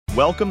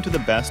Welcome to the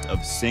best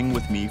of Sing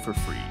With Me for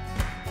Free.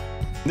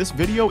 This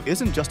video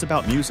isn't just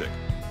about music.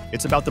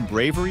 It's about the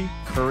bravery,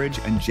 courage,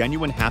 and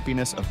genuine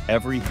happiness of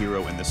every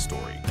hero in this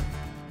story.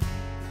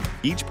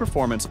 Each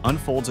performance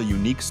unfolds a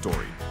unique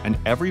story, and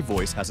every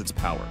voice has its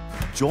power.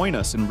 Join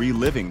us in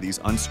reliving these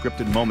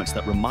unscripted moments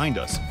that remind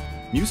us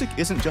music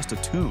isn't just a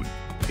tune,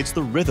 it's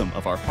the rhythm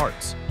of our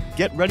hearts.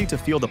 Get ready to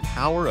feel the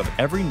power of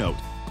every note,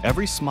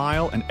 every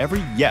smile, and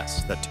every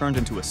yes that turned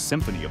into a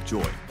symphony of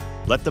joy.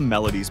 Let the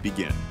melodies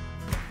begin.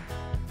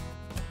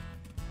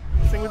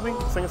 Sing with me?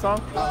 Sing a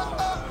song?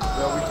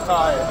 Yeah, we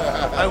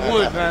tired. I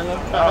would, man.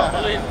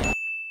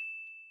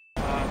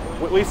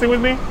 Will you sing with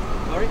me?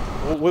 Sorry?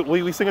 Will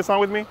you sing a song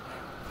with me?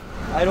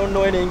 I don't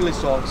know any English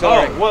song.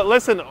 Sorry. Oh, well,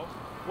 listen.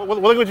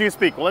 What language do you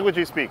speak? What language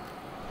do you speak?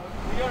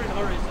 We are in a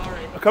hurry,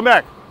 sorry. Come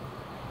back.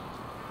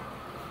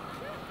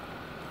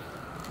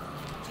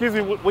 Excuse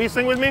me, will you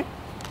sing with me?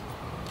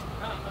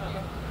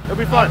 It'll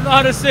be fun. I don't know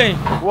how to sing.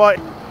 Well,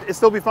 it'll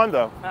still be fun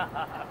though.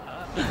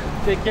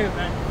 Take care,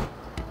 man.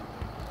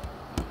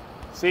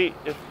 See,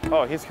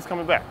 he's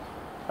coming back.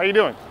 How you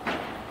doing? How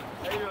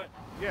you doing?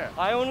 Yeah.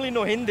 I only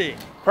know Hindi.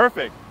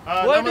 Perfect.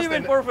 What do you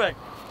mean perfect?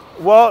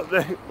 Well,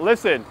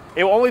 listen,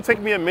 it will only take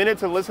me a minute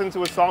to listen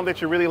to a song that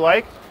you really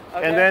like,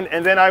 Okay.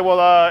 and then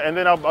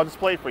I'll just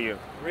play it for you.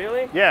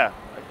 Really? Yeah,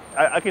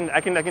 I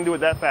can do it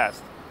that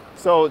fast.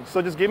 So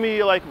just give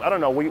me, like, I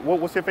don't know,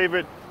 what's your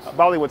favorite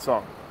Bollywood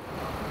song?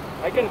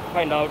 I can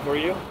find out for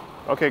you.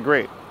 Okay,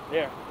 great.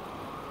 Yeah.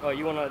 Oh,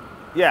 you wanna?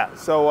 Yeah.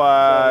 So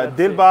let's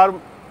see.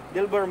 Dilbar.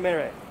 Dilbar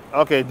Mere.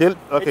 Okay, It's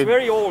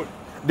very old.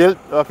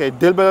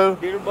 Dilbar.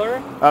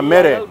 Dilbar.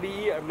 Mere.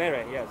 DILBE,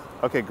 Mere. Yes.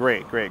 Okay,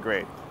 great.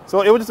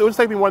 So it would just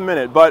take me 1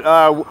 minute. But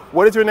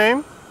what is your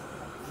name?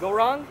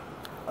 Gaurang.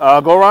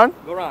 Gaurang.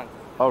 Gaurang.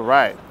 All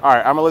right.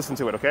 I'm gonna listen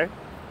to it. Okay.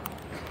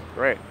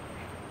 Great.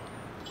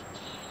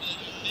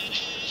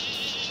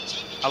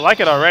 I like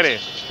it already.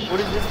 What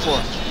is this for?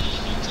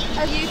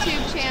 A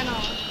YouTube channel.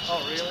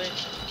 Oh, really?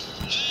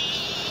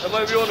 Am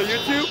I be on a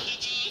YouTube?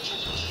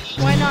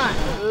 Why not?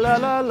 La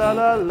la la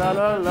la la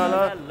la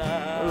la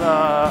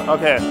la.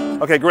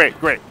 Okay, great.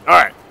 All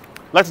right,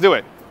 let's do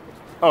it.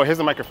 Oh, here's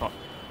the microphone.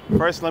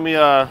 First, let me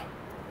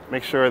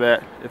make sure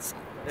that it's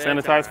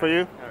sanitized for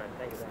you. All right,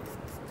 thank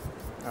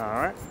you. All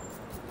right,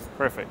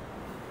 perfect.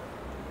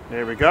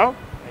 There we go.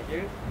 Thank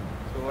you.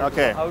 So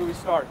Okay. How do we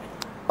start?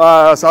 So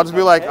I'll just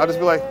be like,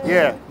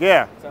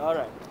 yeah. So, all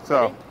right.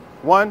 So, Ready?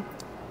 1,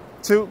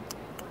 2,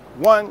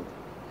 1,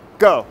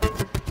 go.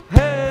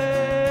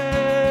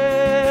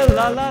 Hey,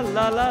 la la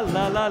la la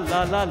la la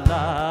la la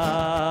la.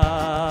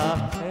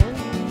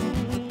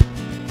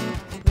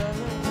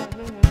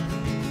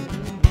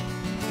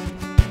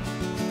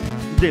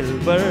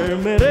 दिलबर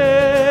मेरे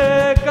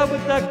कब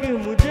तक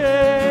मुझे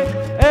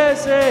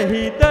ऐसे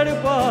ही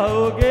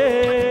तड़पाओगे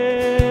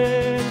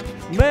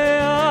मैं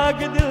आग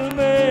दिल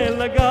में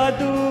लगा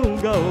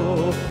दूंगा वो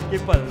कि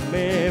पल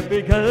में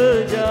पिघल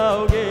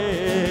जाओगे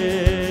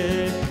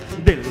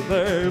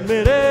दिलबर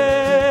मेरे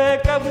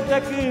कब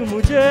तक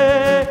मुझे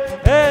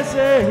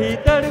ऐसे ही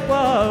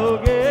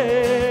तड़पाओगे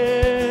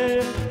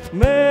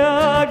मैं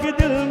आग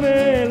दिल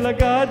में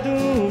लगा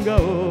दूंगा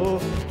वो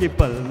कि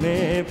पल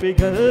में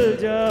पिघल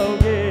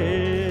जाओगे.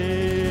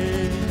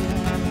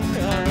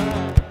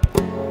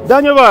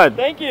 Dhanyavad.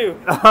 Thank you.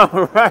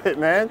 All right,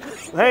 man.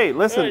 Hey,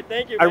 listen. Right,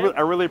 thank you, I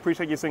man. really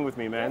appreciate you singing with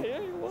me, man. Yeah,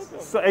 you're welcome.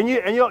 So, and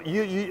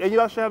you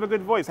also have a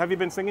good voice. Have you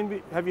been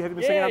singing? Have you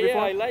been singing out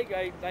before? I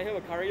have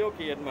a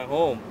karaoke at my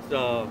home.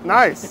 So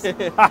Nice.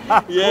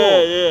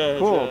 yeah.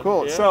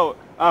 Cool. Yeah. So,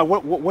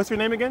 what's your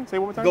name again? Say it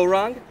one more time.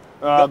 Gaurang?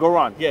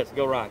 Gaurang. Yes,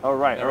 Gaurang. All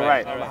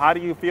right. How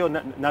do you feel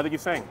now that you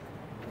sang?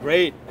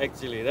 Great,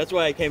 actually. That's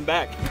why I came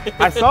back.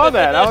 I saw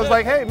that. I was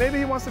like, hey, maybe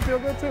he wants to feel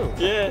good too.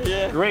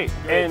 Yeah. Great.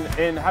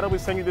 And how do we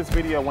send you this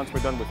video once we're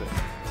done with it?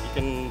 You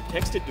can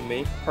text it to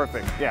me.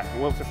 Perfect. Yeah.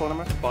 What's your phone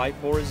number?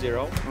 540.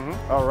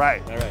 All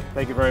right. All right.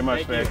 Thank you very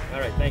much, Thank man. you.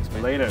 All right, thanks,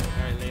 man. Later.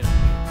 All right, later.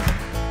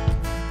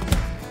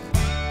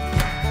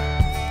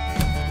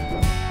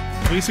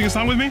 Will you sing a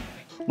song with me?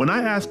 When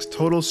I ask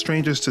total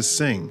strangers to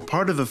sing,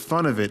 part of the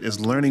fun of it is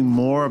learning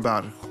more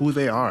about who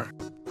they are.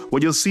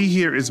 What you'll see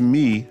here is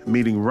me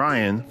meeting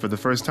Ryan for the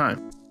first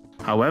time.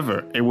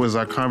 However, it was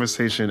our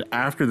conversation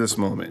after this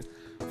moment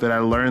that I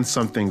learned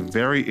something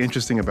very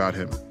interesting about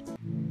him.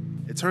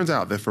 It turns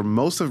out that for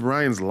most of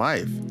Ryan's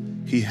life,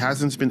 he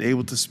hasn't been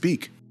able to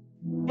speak.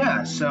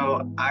 Yeah,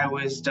 so I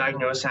was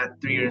diagnosed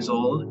at 3 years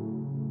old.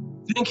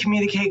 Didn't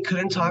communicate,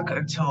 couldn't talk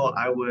until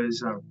I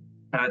was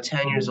about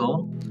 10 years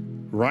old.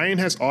 Ryan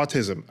has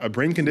autism, a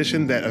brain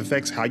condition that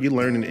affects how you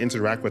learn and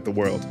interact with the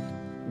world.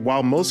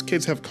 While most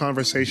kids have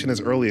conversation as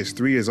early as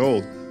 3 years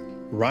old,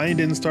 Ryan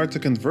didn't start to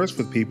converse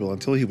with people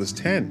until he was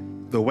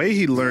 10. The way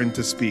he learned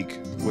to speak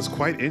was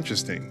quite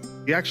interesting.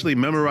 He actually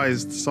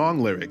memorized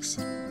song lyrics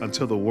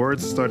until the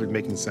words started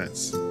making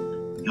sense.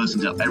 He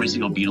listened to every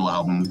single Beatles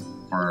album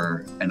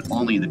and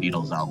only the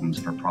Beatles albums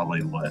for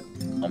probably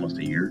almost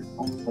a year?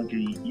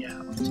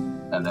 Yeah.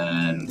 And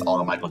then all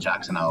the Michael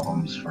Jackson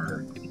albums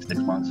for 6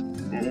 months.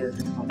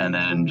 And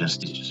then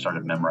just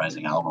started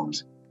memorizing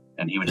albums.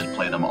 and he would just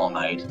play them all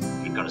night.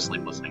 You'd go to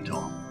sleep listening to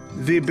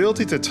them. The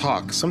ability to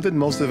talk, something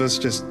most of us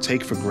just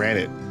take for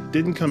granted,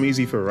 didn't come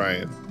easy for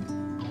Ryan.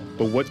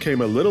 But what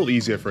came a little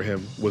easier for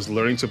him was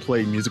learning to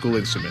play musical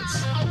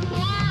instruments.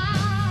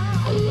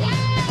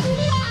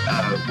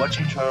 What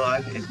changed my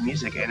life is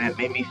music, and it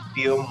made me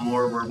feel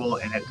more verbal,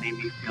 and it made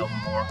me feel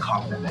more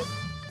confident.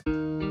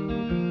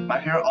 My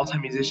favorite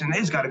all-time musician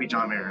is got to be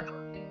John Mayer.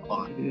 A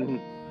lot.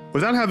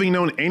 Without having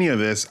known any of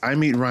this, I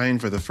meet Ryan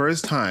for the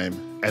first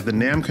time at the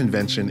NAMM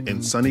convention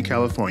in sunny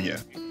California.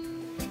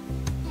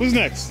 Who's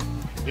next?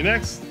 You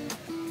next?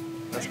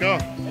 Let's go.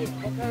 Hey,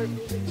 what kind of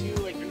music do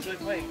you enjoy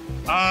playing?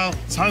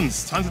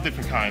 Tons of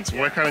different kinds.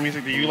 What kind of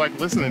music do you like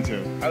listening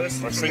to? I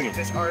listen or singing? to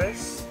this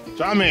artist.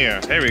 John Mayer.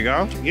 There we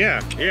go.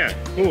 Yeah,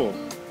 cool.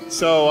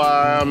 So,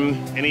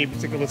 any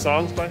particular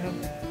songs by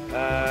him?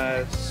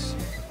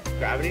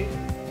 Gravity.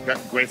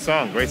 Great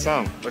song.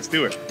 Let's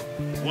do it.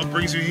 What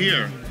brings you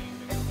here?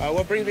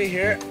 What brings me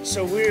here?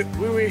 So we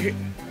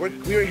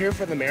were here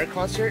for the Mayer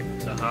concert.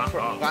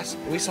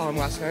 We saw him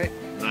last night.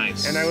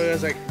 Nice. And I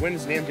was like, when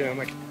is NAMM doing? I'm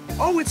like,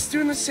 oh, it's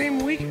doing the same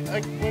week,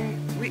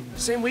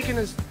 same weekend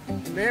as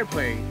Mayer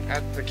playing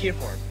at the Kia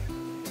Forum.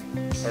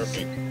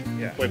 Perfect.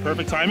 Yeah. Wait,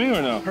 perfect timing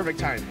or no? Perfect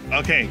time.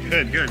 Okay,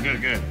 good.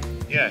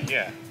 Yeah.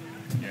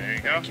 There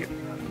you go. Thank you.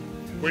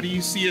 Where do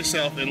you see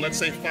yourself in, let's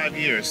say, 5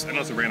 years? I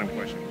know it's a random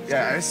question.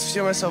 Yeah, I see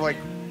myself like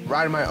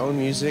writing my own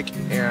music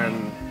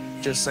and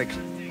just like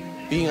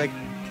being like,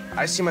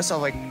 I see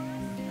myself like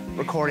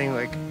recording,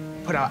 like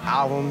put out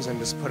albums and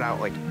just put out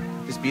like,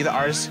 just be the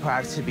artist who I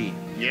have to be.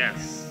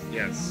 Yes.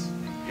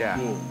 Yeah.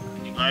 Cool.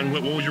 And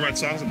what would you write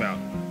songs about?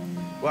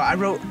 Well,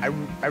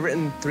 I've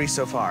written 3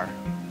 so far.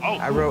 Oh, cool.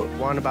 I wrote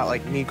one about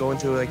like me going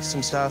through like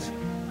some stuff,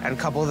 and a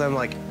couple of them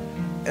like,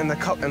 and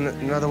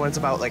another one's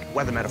about like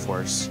weather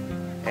metaphors.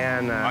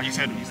 And you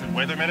said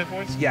weather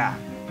metaphors? Yeah.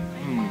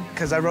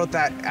 Cause I wrote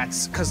that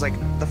cause like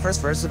the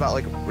first verse is about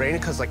like rain,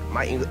 cause like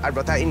I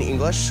wrote that in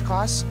English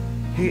class.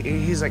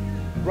 He's like,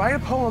 write a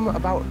poem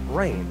about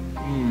rain.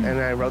 And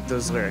I wrote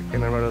those lyrics,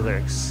 and I wrote the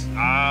lyrics. So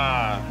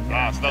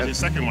that was your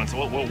second one.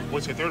 So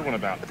what's your third one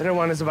about? The third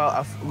one is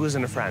about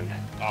losing a friend.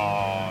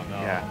 Oh,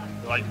 no. Yeah.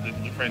 Like, did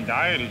your friend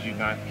die, or did you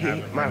not have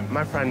a friend?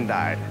 My friend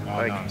died. Oh,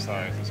 like, no, I'm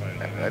sorry.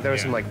 There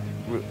was some like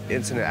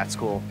incident at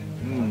school.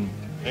 And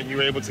you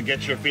were able to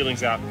get your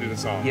feelings out through the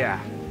song? Yeah.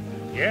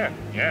 Yeah.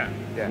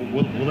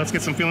 Well, let's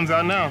get some feelings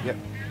out now. Yep.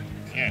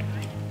 Yeah.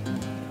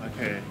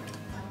 Okay.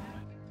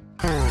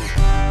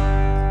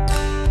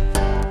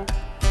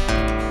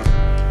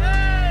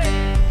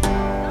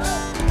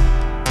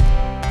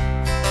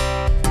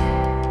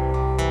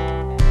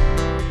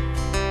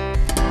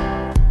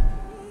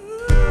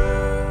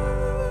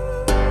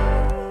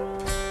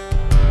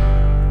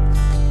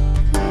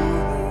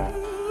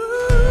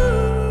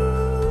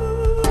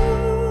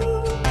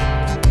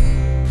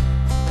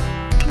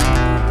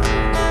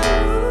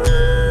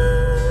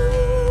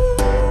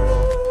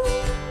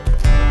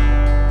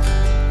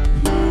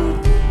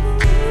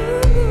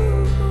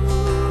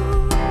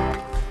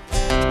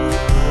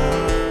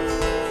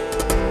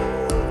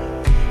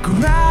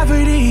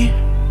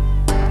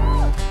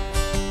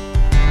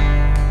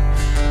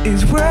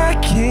 is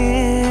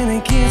working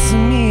against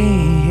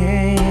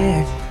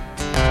me,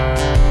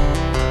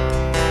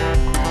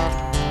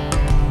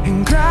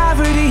 and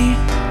gravity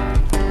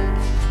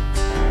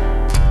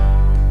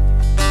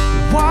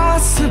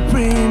wants to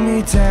bring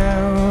me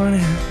down.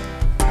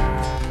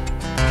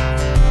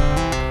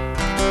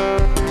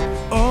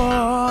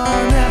 Oh,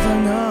 I'll never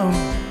know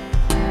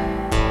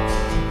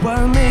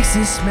what makes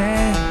this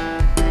man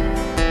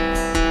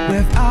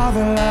with all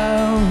the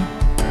love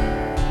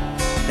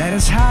that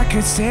his heart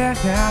could stand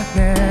out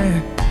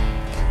there.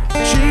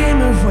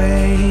 Dream of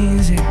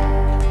ways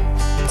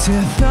to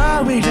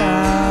throw it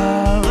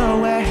all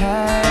away.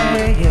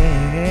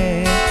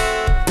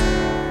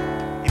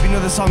 If you know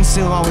the song,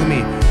 sing along with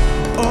me.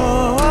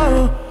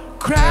 Oh,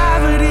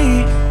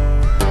 gravity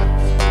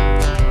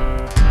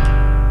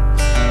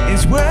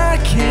is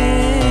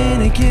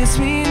working against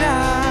me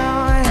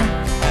now.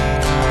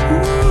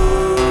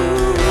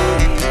 Ooh,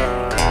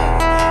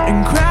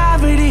 and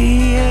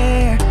gravity,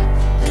 yeah,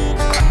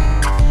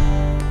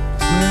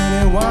 when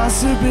it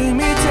wants to bring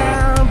me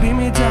down, bring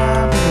me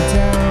down, bring me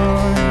down.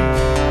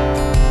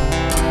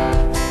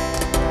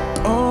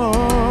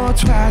 Oh,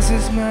 twice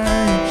as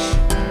much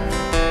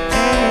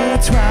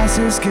and twice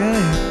as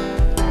good,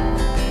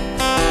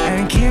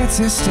 and can't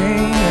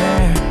sustain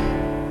it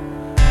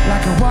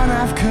like a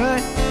one-off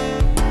cut.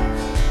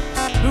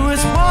 Who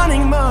is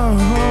wanting more?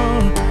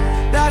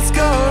 That's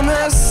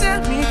gonna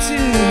send me to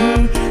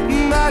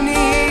my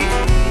knees.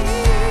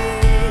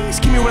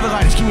 Keep me where the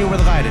light is, keep me where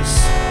the light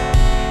is.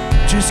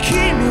 Just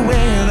keep me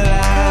where the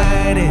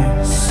light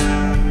is.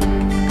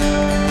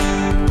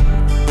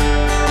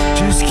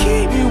 Just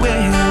keep me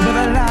where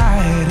the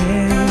light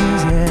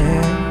is,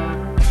 yeah.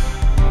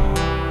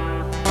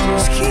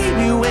 Just keep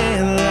me where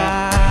the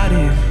light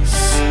is.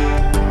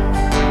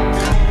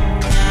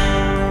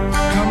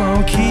 Come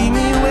on, keep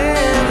me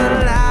where the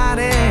light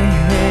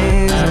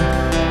is.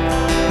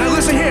 Now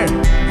listen here.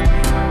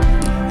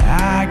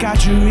 I got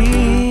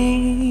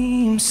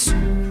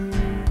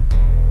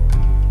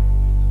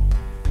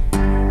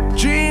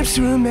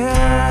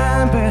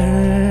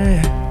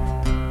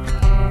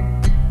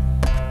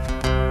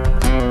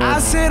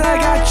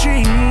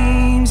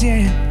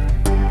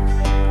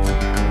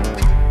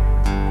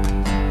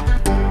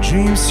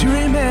dreams to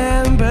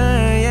remember,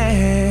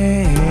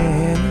 yeah.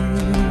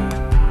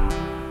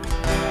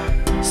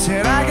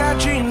 Said I got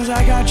dreams,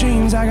 I got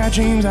dreams, I got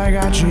dreams, I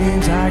got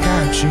dreams, I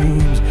got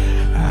dreams.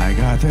 I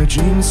got the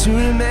dreams to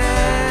remember,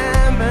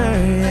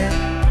 yeah.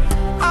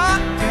 I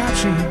got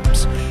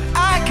dreams,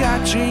 I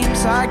got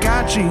dreams, I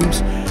got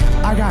dreams,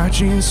 I got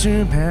dreams to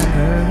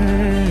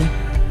remember.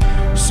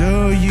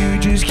 So you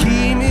just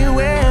keep me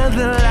where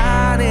the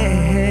light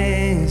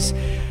is.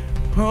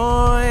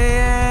 Oh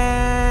yeah.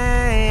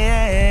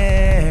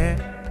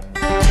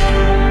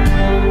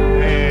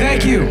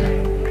 Thank you.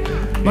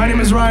 My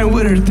name is Ryan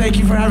Woodard. Thank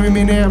you for having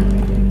me, Nam.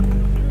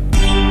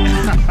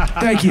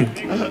 Thank you.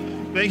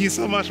 Thank you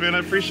so much, man. I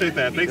appreciate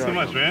that. Thanks so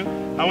much, man.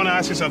 I want to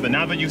ask you something.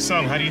 Now that you've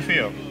sung, how do you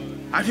feel?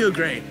 I feel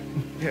great.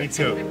 Me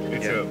too.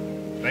 Me too.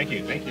 Thank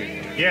you. Thank you.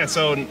 Yeah.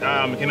 So,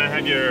 can I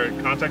have your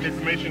contact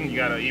information? You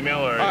got an email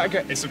or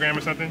Instagram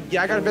or something?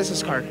 Yeah, I got a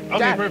business card. Okay,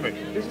 Dad, perfect.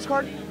 Business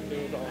card?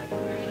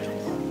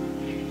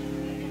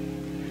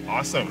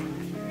 Awesome.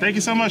 Thank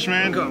you so much,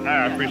 man.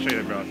 I appreciate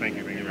it, bro. Thank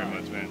you. Thank you very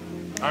much, man.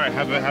 All right.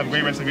 Have a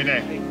great rest of your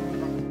day.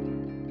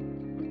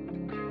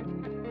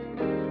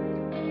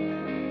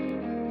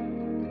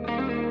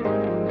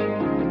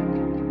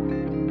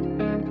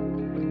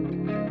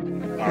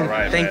 All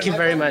right. Thank you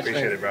very much.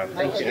 Appreciate it, bro.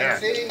 Thank you. Yeah.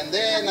 And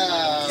then,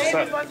 What's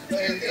up?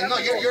 no,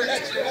 you're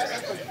next.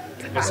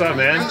 What's up,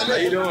 man? How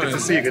you doing? Good to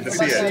see you. Good to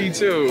see you. See you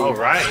too. All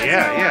right.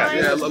 Yeah.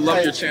 Yeah, I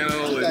love your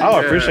channel. And,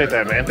 I appreciate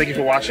that, man. Thank you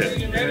for watching.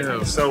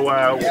 Yeah. So,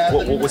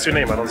 what's your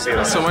name? I don't see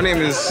it. So my name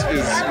is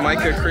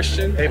Micah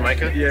Christian. Hey,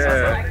 Micah.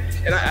 Yeah.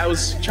 And I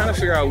was trying to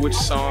figure out which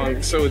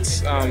song. So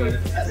it's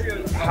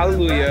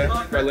Hallelujah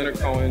by Leonard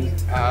Cohen,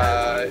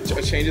 A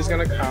Change Is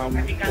Gonna Come,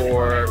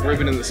 or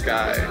Ribbon in the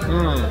Sky.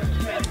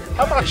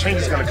 How about Change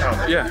Is Gonna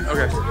Come? Yeah,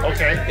 okay.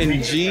 Okay.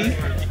 In G.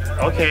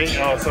 Okay,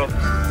 so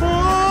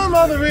Form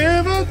of the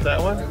River, that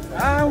one?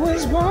 I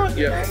was born.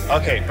 Yeah.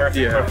 Okay,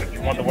 perfect, perfect.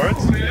 You want the words?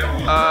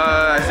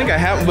 I think I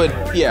have, but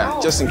yeah,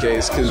 just in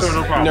case, because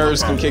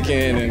nerves can kick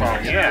in. And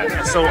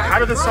yeah. So how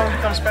did this song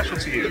become special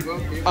to you?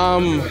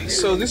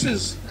 So this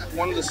is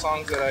one of the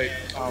songs that I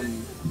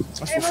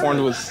performed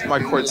with my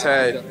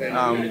quartet,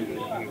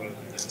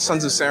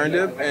 Sons of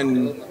Serendip,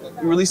 and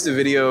we released a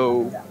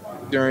video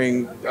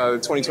during the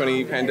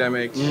 2020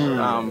 pandemic.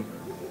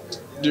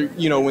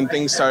 You know, when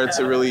things started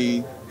to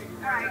really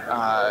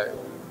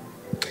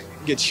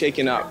get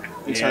shaken up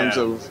in terms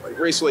of like,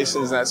 race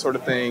relations, that sort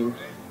of thing,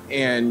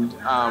 and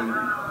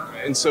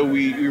so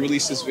we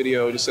released this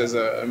video just as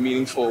a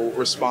meaningful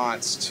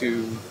response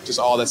to just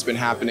all that's been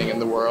happening in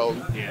the world.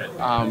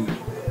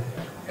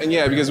 And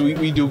yeah, because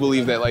we do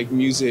believe that like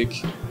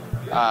music,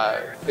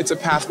 it's a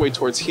pathway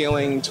towards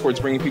healing, towards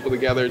bringing people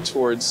together,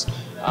 towards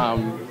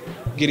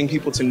getting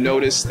people to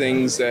notice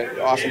things that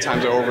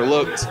oftentimes are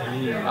overlooked.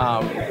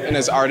 And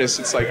as artists,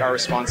 it's like our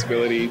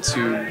responsibility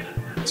to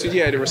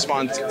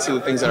respond to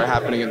the things that are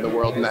happening in the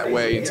world in that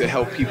way, and to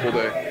help people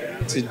to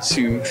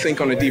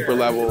think on a deeper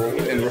level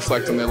and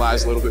reflect on their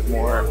lives a little bit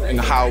more, and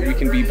how we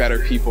can be better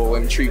people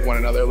and treat one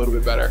another a little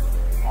bit better.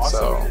 Awesome.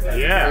 So,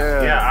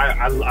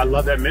 I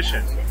love that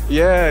mission.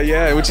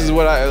 Yeah, which is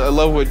what I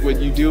love what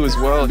you do as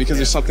well, because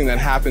there's something that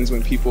happens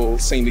when people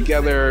sing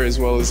together, as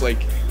well as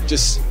like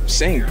just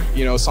sing,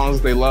 you know, songs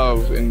that they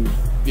love, and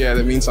yeah,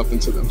 that means something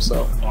to them.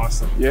 So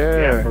awesome.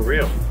 Yeah, for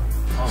real.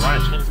 All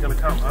right, Change Is Gonna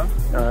Come, huh?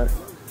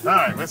 All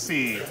right, let's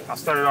see. I'll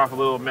start it off a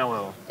little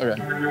mellow.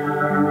 Okay.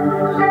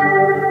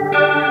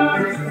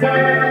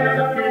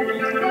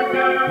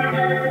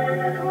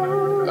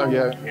 Oh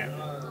yeah.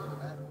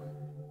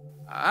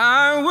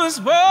 I was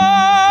born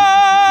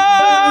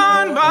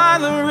by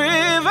the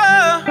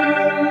river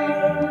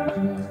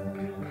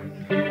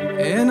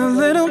in a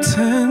little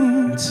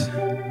tent.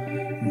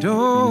 And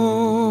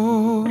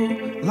oh,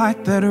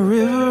 like that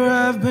river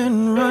I've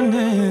been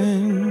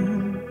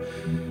running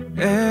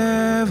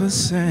ever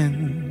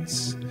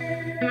since.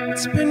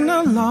 It's been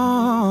a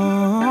long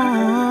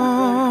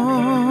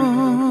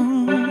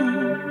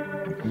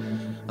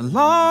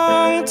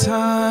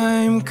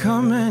time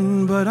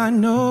coming, but I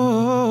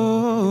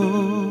know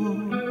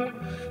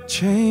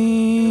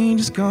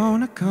change is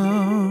gonna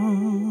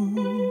come.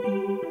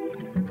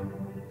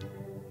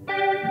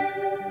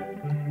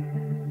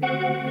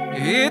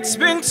 It's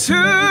been too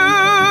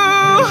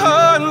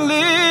hard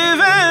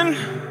living,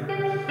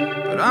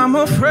 but I'm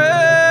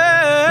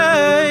afraid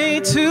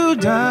to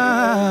die,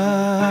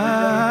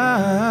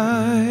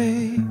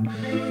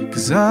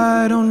 'cause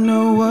I don't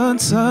know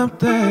what's up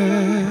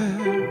there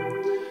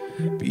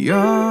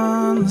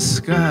beyond the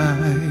sky.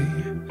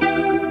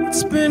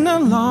 It's been a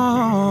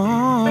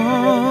long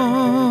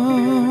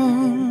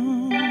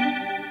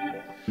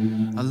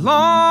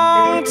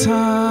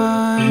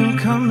time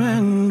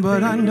coming,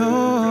 but I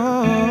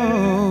know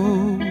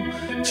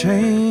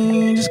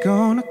change is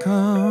gonna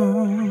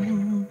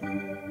come.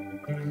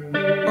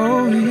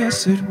 Oh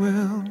yes it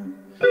will.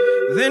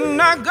 Then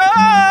I go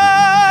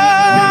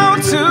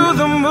to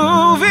the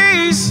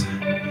movies,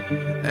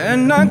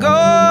 and I go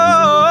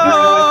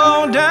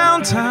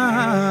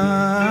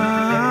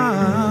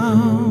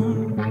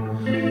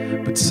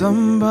downtown, but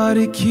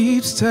somebody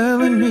keeps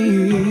telling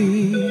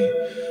me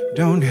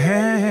don't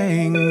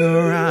hang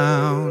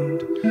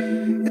around.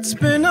 It's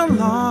been a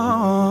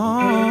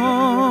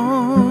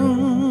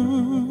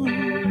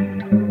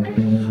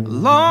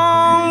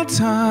long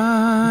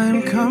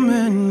time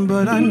coming,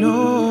 but I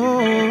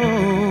know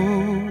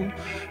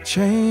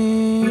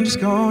change is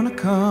gonna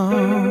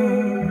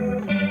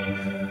come.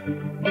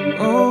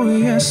 Oh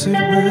yes it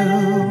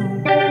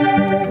will.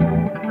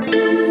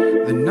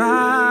 Then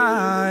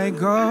I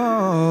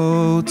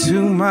go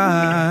to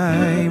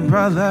my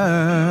brother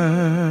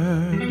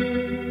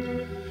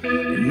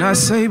and I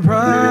say,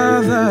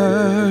 brother,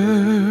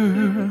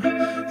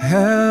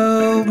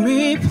 help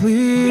me please.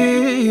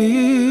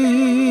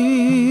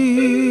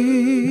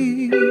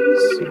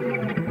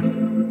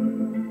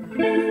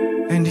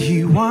 And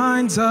he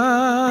winds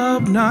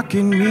up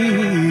knocking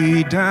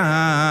me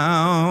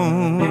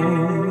down.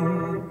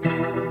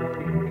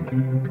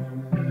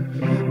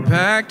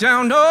 Back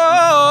down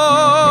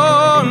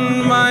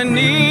on my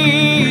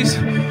knees.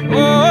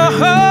 Oh,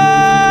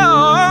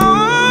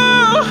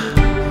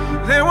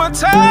 there were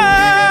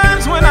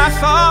times when I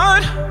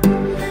thought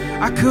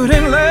I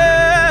couldn't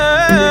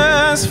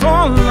last for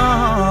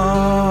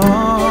long,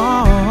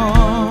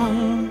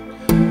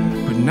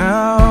 but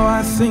now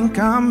I think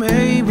I'm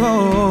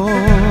able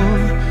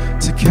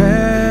to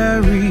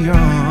carry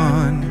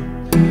on.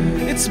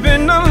 It's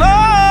been a long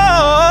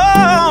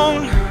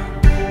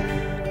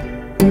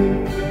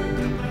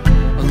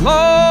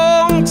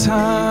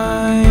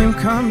time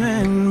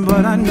coming,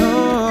 but I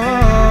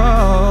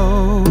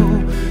know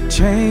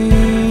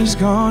change's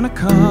gonna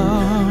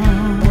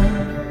come.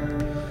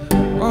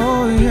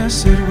 Oh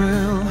yes it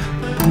will.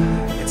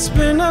 It's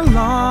been a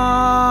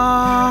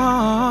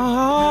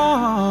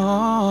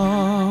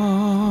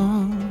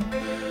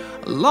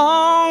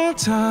long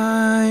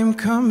time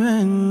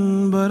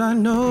coming, but I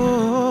know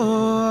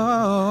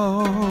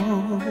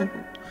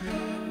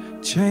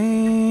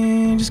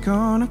change is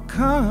gonna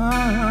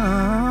come.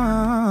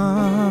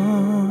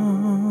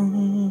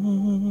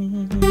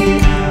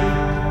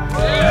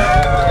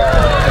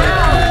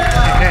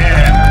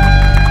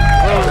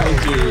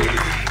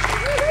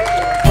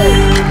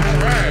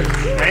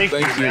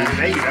 Thank you.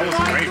 Thank you. That was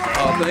great, bro.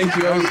 Oh, thank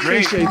you. I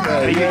appreciate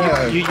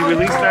that. You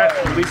released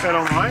that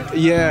online?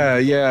 Yeah.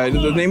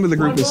 The name of the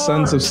group is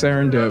Sons of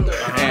Serendip,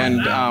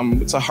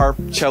 and it's a harp,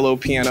 cello,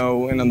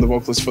 piano, and I'm the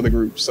vocalist for the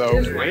group.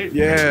 So great.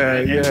 Yeah.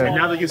 And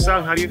now that you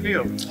sung, how do you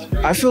feel?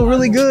 I feel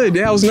really good.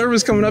 Yeah, I was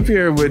nervous coming up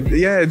here, but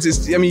yeah, it's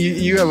just, I mean,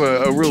 you have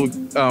a real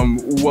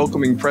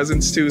welcoming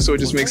presence too, so it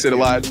just makes it a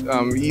lot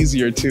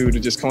easier too to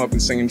just come up and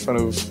sing in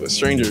front of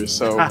strangers.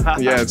 So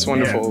yeah, it's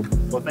wonderful. Yeah.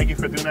 Well, thank you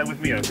for doing that with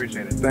me. I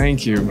appreciate it.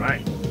 Thank you. All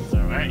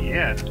right,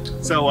 yeah.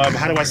 So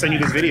how do I send you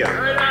this video? So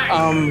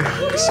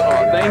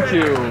thank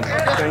you.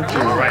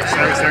 All right,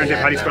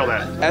 Serendip, how do you spell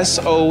that?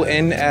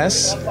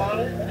 SONS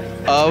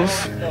of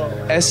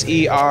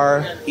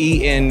SERENDIP.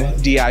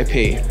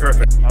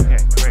 Perfect. Okay,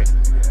 great.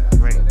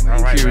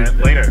 All right, man.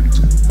 Later.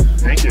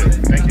 Thank you.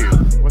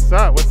 What's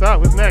up?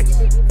 What's next?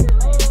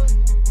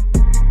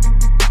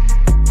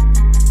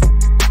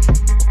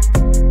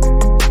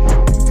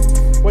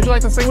 Would you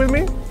like to sing with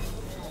me?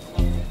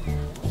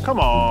 Come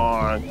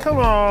on.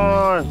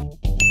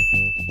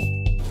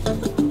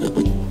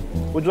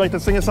 Would you like to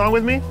sing a song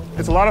with me?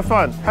 It's a lot of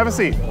fun. Have a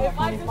seat.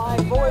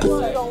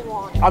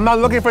 I'm not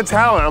looking for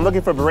talent, I'm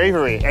looking for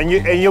bravery. And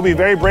you'll be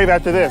very brave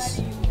after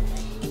this.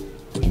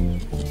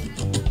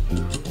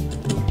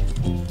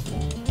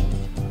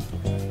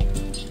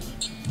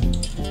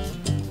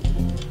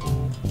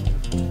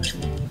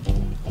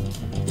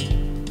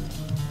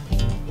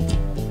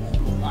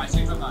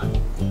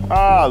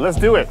 Let's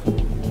do it.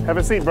 Have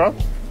a seat, bro.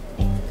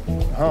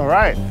 All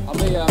right. I'm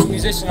a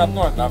musician up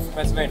north now from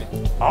Pennsylvania.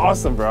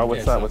 Awesome, bro.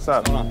 What's up? What's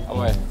going on? How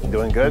are you?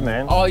 Doing good,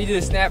 man. Oh, you did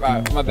a snap?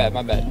 All right, my bad.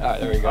 All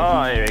right, there we go.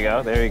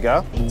 Oh, there you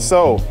go.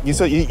 So,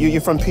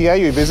 you're from PA?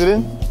 You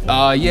visiting?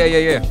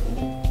 Yeah,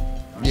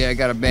 I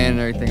got a band and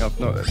everything up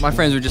north. My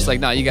friends were just like,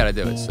 nah, you gotta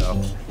do it, so.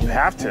 You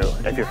have to,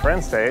 if your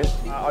friends say.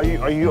 Are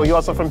you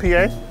also from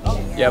PA?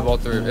 Yeah,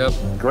 both three, yep.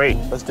 Great,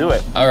 let's do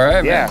it. All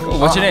right, yeah. Man. Cool.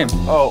 What's your name?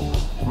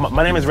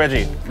 My name is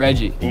Reggie.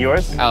 And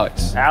yours?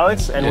 Alex.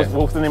 And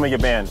what's the name of your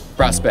band?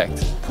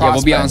 Prospect. Yeah,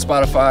 we'll be on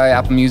Spotify,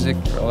 Apple Music,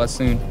 all that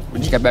soon. We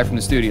just got back from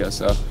the studio,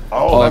 so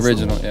all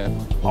original, yeah.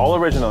 All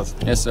originals?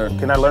 Yes, sir.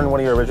 Can I learn one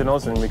of your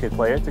originals and we could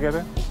play it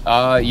together?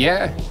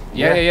 Yeah.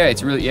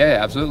 It's really,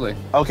 absolutely.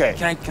 Okay.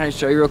 Can I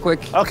show you real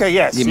quick? Okay,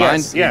 yes. Do you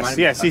mind? Yes.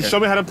 Okay. See, show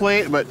me how to play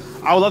it, but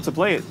I would love to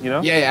play it, you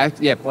know? Yeah,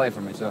 play it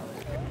for me, so.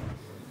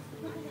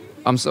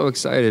 I'm so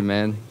excited,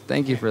 man.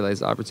 Thank you for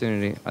this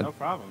opportunity. No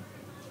problem.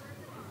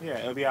 Yeah,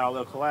 it'll be our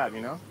little collab,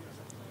 you know?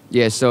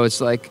 Yeah, so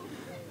it's like,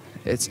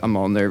 I'm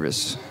all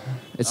nervous.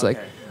 It's like,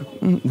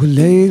 well,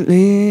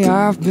 lately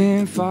I've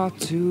been far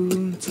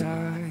too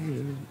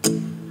tired.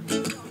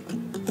 And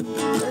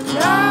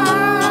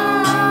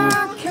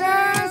I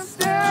can't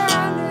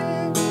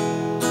stand it.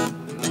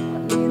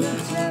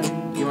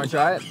 You want to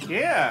try it?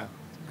 Yeah.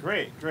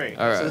 Great.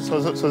 All right.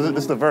 So this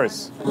is the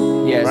verse.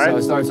 Yeah, right? So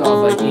it starts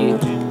off like E.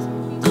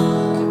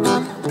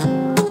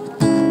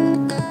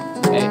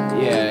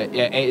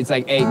 It's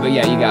like 8, but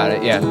yeah, you got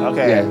it. Yeah.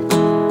 Okay. Yeah.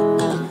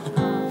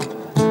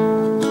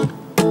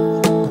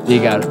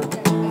 You got it.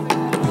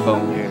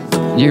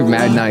 Boom. You're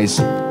mad nice.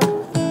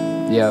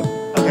 Yep.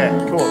 Okay,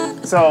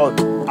 cool. So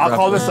I'll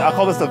call this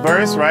the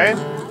verse, right?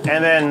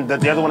 And then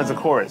the other one is the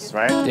chorus,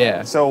 right?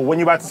 Yeah. So when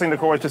you're about to sing the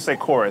chorus, just say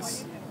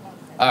chorus.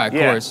 All right,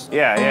 chorus.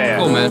 Yeah.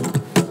 Cool, man.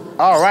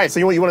 All right. So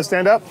you want to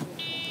stand up?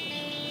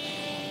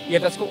 Yeah,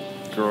 that's cool.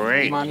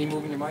 Great. You mind me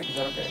moving your mic? Is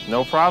that okay?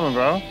 No problem,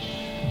 bro.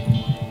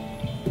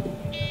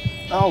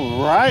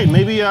 All right.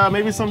 Maybe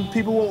some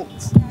people will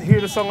hear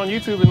the song on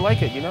YouTube and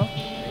like it. You know?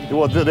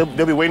 Well,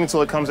 they'll be waiting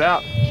until it comes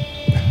out.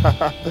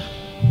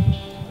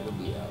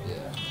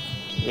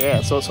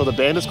 Yeah. So the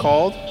band is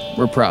called.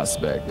 We're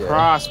Prospect. Yeah.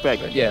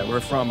 Prospect. Yeah,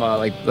 we're from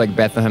like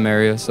Bethlehem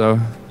area, so.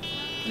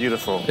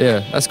 Beautiful.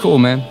 Yeah, that's cool,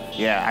 man.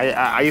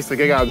 Yeah, I used to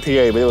gig out in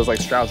PA, but it was like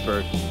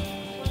Stroudsburg.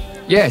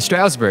 Yeah,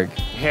 Stroudsburg.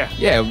 Yeah.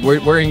 Yeah,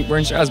 we're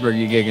in Stroudsburg.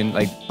 You gigging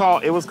like?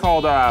 It was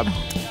called. I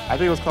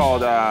think it was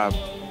called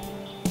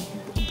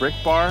Brick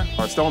Bar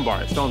or Stone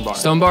Bar. Stone Bar.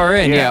 Stone Bar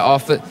Inn. Yeah,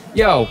 off the.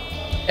 Yo,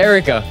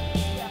 Erica.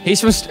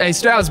 He's from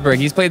Stroudsburg.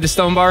 He's played the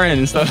Stone Bar Inn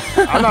and stuff.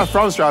 I'm not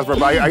from Stroudsburg,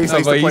 but I used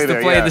to play there.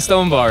 He play the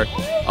Stone Bar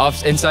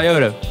off in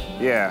Scioto.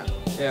 Yeah.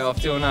 Yeah,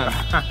 off 209.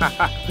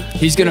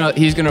 He's gonna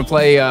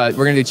play.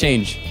 We're gonna do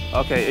Change.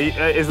 Okay,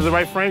 is it the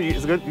right frame?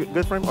 Is it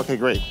good frame? Okay,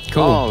 great.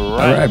 Cool. All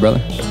right,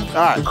 brother. All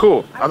right,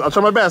 cool. I'll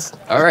try my best.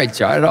 All right,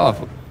 try it off.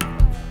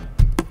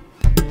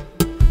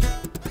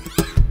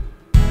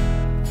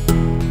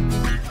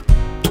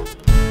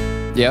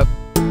 Yep.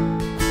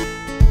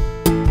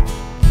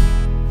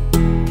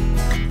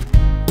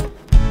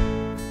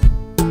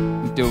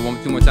 Do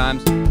it 2 more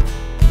times.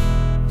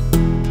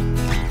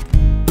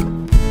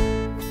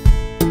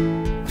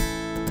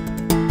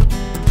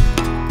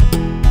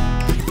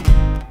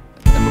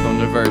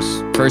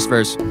 First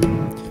verse.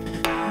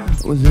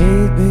 Well,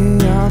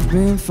 lately I've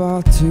been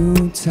far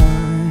too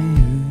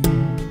tired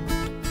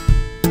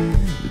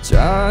to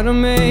try to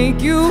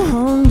make you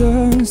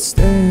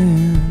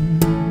understand.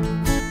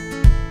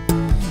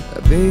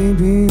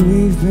 Baby,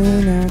 we've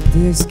been at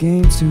this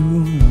game too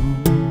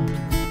long.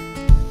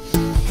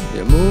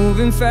 You're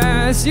moving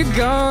fast, you're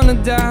gonna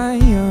die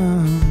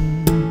young.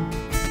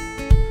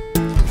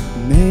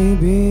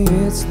 Maybe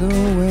it's the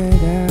way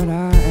that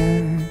I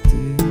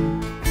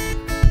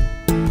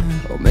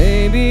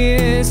maybe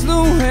it's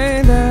the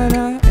way that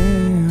I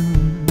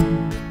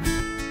am.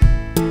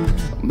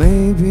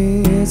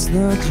 Maybe it's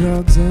the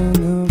drugs and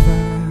the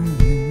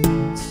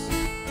violence.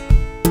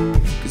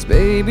 'Cause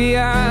baby,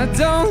 I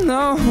don't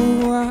know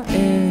who I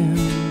am.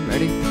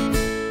 Ready?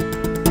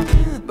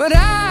 But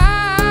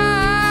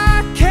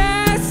I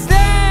can't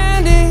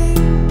stand it.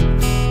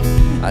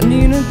 I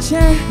need a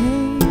change.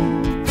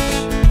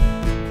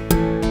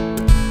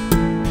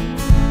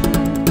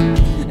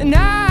 And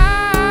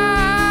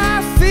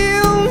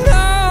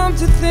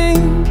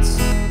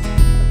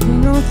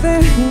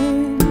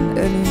nothing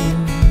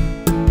anymore.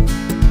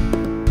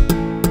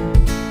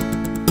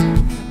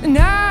 And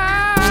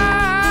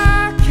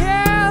I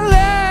care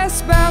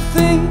less about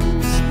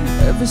things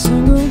every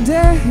single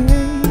day.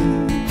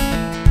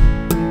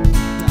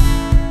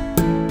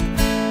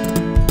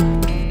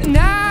 And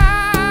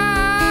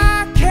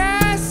I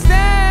can't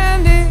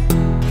stand it.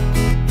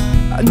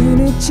 I need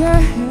a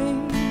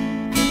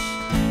change.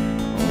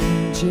 Oh,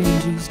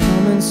 change is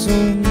coming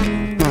soon.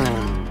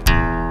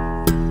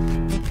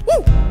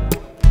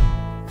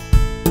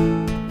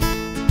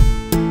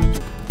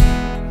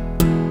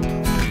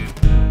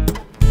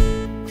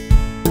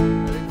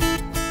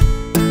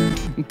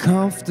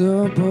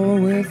 Comfortable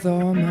with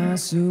all my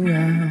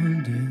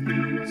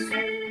surroundings.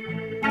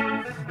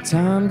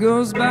 Time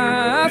goes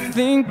by, I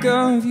think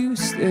of you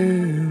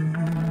still.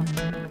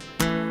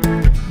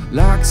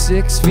 Like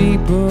 6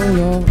 feet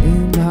below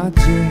in my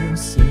jail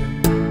cell.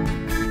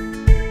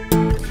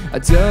 I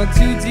dug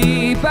too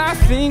deep, I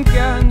think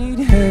I need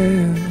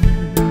help.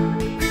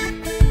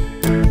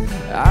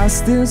 I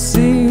still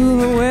see you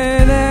the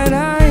way that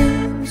I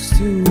used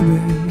to be.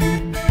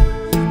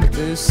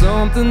 There's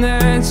something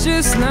that's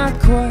just not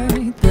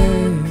quite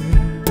there.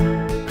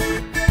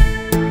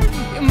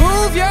 You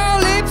move your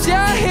lips,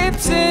 your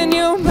hips, and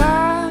your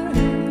body,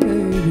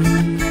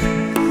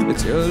 but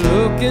you're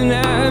looking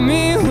at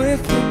me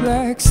with a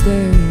black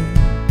stare.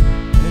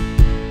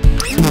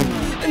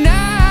 And I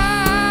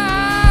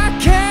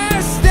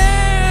can't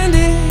stand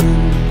it.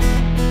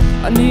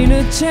 I need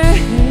a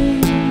change.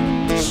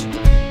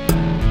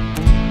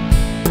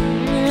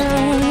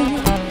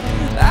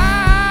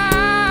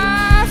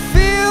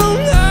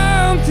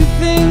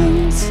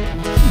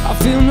 I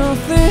feel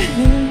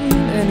nothing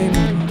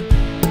anymore.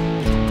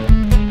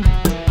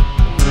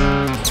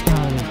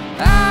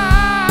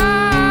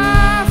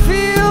 I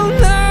feel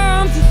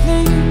numb to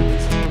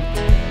things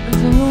every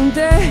single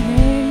day.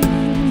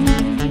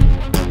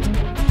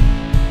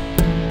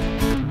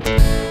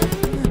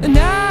 And I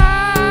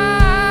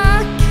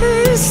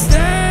can't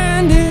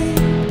stand it.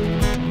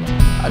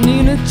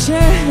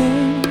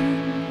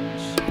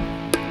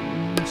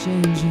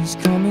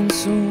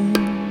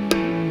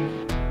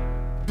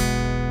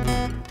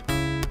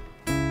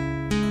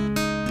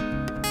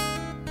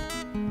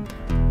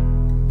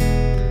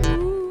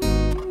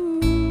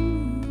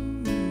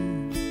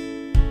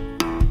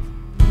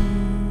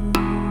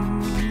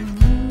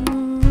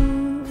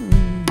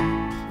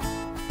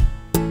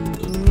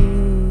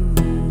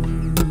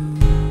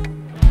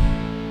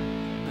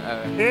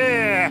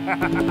 All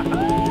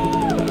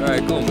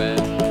right, cool, man.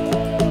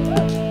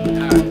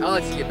 All right, I'll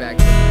let you get back.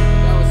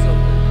 That was so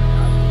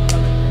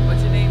cool.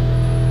 What's your name?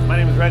 My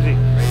name is Reggie.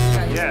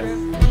 Reggie? Yes.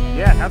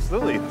 Yeah,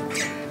 absolutely.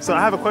 So I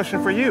have a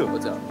question for you.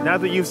 What's up? Now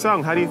that you've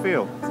sung, how do you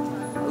feel?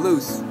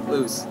 Loose.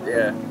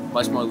 Yeah,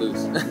 much more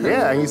loose.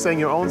 Yeah, and you sang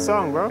your own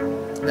song, bro.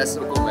 That's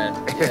so cool, man.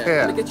 Yeah.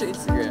 Yeah. Let me get your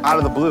Instagram. Out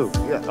of the blue.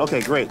 Yeah.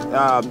 Okay, great.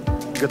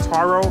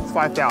 Guitaro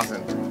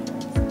 5000.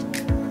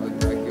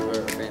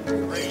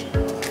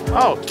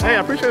 Oh, hey,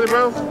 I appreciate it,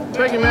 bro.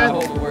 Thank you, man. I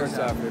hope it works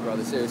out for you,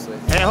 brother. Seriously.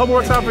 Hey, I hope it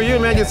works out for you,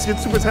 man. You're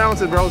super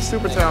talented, bro.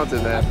 Super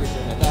talented, man. I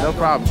appreciate it. No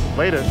problem.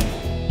 Later.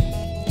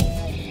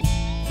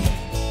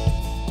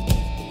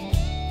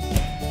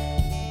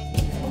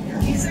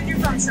 You said you're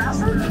from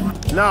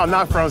Strasbourg? No, I'm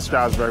not from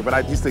Strasbourg, but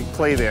I used to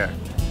play there.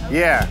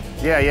 Yeah.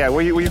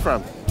 Where you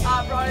from?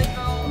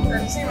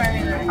 Broadwayville,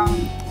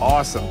 Signe.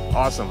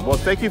 Awesome. Well,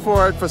 thank you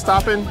for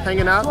stopping,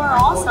 hanging out. You are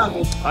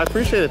awesome. I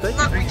appreciate it. Thank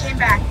you. Look, we came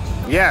back.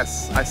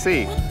 Yes, I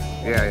see.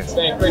 Yeah.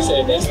 Man,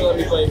 appreciate it. Thanks for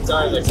letting me play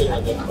guitar and sing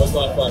with you. It was a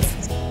lot of fun.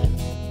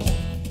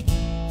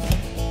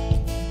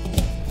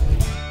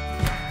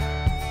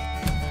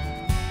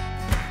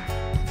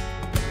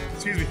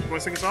 Excuse me, you want to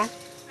sing a song?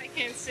 I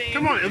can't sing.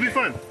 Come on, it'll be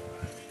fun.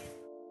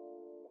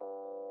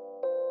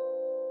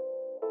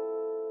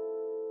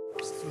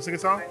 Wanna sing a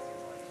song?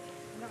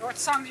 What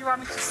song do you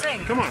want me to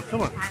sing? Come on.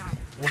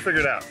 We'll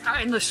figure it out.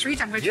 In the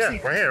street, I'm going to Yeah,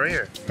 sing. right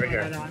here.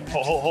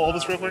 Hold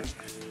this real quick.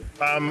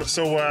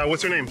 So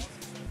what's your name?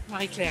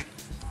 Marie-Claire.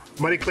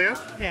 Marie-Claire?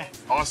 Yeah.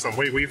 Awesome.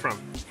 Where are you from?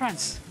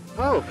 France.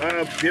 Oh,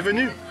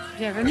 bienvenue.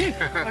 Bienvenue.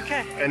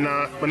 Okay. And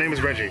my name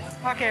is Reggie.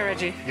 Okay,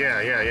 Reggie.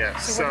 Yeah.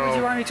 So what would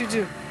you want me to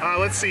do?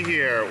 Let's see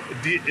here.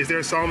 Is there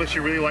a song that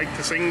you really like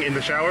to sing in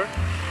the shower?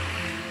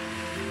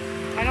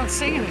 I don't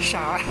sing in the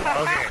shower.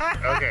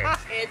 Okay.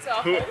 It's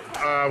awful.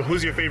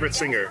 Who's your favorite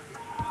singer?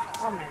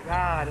 Oh my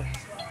God.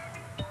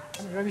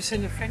 Let me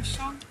sing a French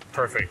song.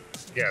 Perfect.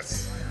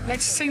 Yes.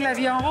 Let's sing La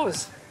Vie en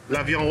Rose.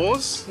 La Vie en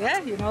Rose?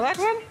 Yeah, you know that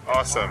one?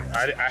 Awesome.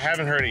 I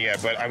haven't heard it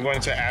yet, but I'm going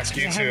to ask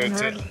you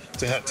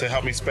to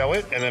help me spell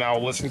it, and then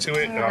I'll listen to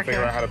it, and I'll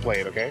figure out how to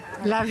play it, okay?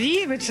 La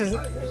Vie, which is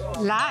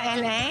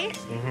La-L-A-V-I-E,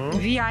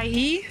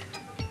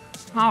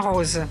 en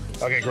rose.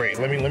 Okay, great.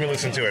 Let me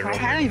listen to it real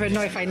quick. I don't even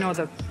know if I know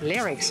the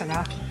lyrics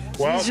enough.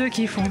 Well, Les yeux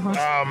qui font rose.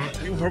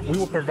 we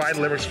will provide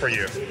lyrics for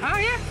you. Oh,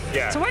 yeah?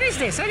 Yeah. So what is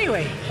this,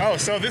 anyway? Oh,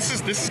 so this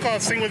is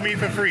called Sing With Me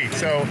for Free.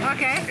 So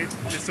okay.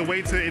 It's a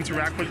way to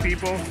interact with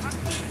people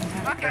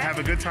and have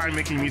a good time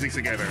making music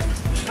together.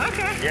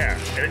 Okay. Yeah,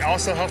 and it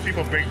also helps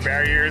people break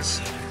barriers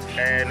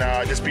and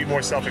just be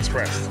more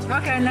self-expressed.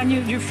 Okay, and then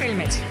you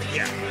film it.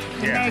 Yeah.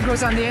 And then it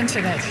goes on the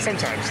internet.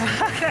 Sometimes.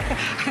 Okay.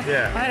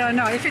 Yeah. I don't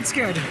know if it's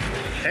good.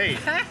 Hey.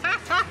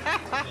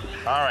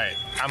 All right,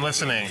 I'm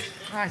listening.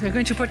 All right, you're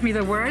going to put me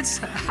the words?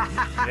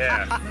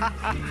 Yeah.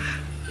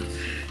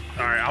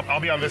 All right, I'll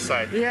be on this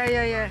side.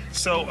 Yeah.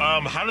 So,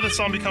 how did the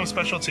song become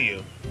special to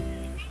you?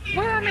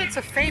 Well, I mean, it's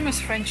a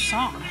famous French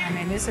song. I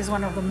mean, this is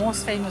one of the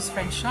most famous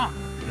French songs.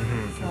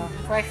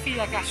 So I feel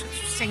like I should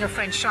sing a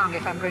French song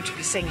if I'm going to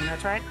be singing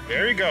it, right?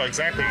 There you go,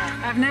 exactly.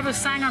 I've never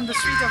sang on the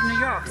street of New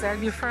York. That'll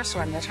be the first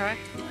one, that's right?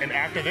 And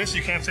after this,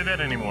 you can't say that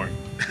anymore.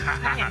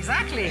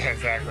 Exactly.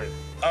 Exactly.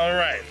 All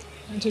right.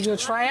 Want to do a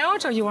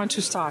tryout or you want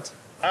to start?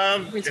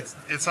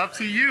 It's up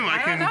to you.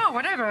 I don't know,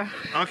 whatever.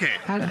 Okay,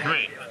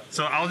 great.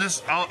 So I'll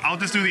just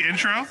do the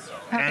intro,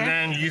 and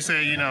then you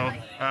say, I don't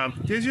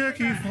know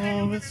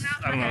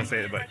how to say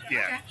it, but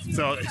yeah.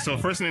 So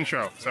first an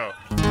intro. So.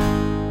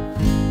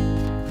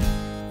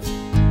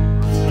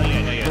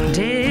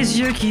 Des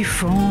yeux qui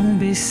font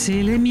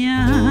baisser les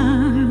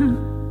miens,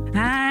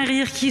 un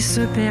rire qui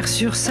se perd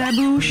sur sa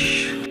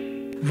bouche.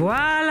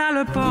 Voilà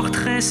le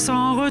portrait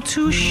sans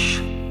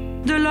retouche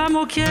de l'homme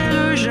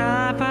auquel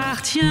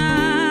j'appartiens.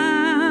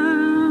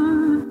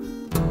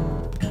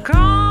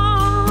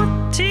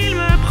 Quand il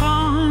me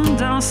prend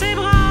dans ses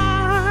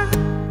bras,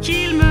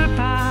 qu'il me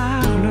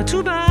parle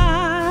tout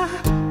bas,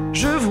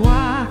 je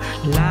vois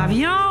la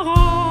vie en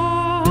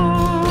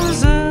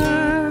rose.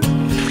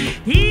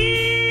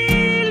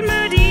 Il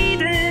me dit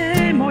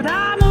des mots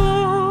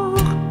d'amour,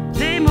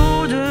 des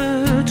mots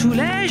de tous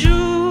les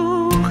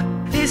jours,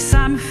 et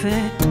ça me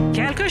fait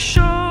quelque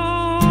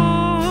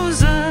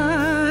chose.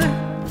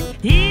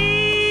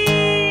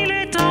 Il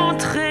est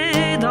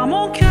entré dans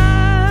mon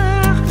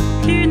cœur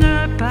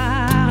une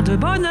part de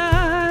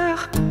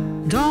bonheur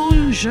dont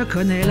je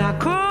connais la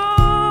cause.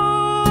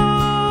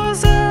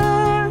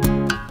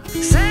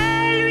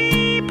 C'est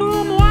lui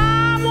pour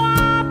moi,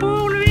 moi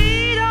pour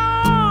lui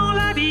dans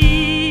la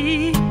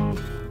vie.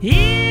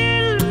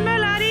 Il me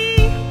l'a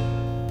dit,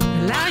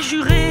 l'a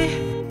juré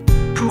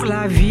pour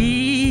la vie.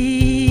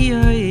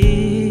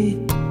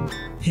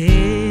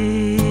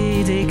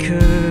 Et dès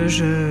que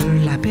je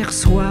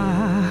l'aperçois,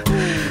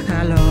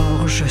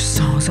 alors je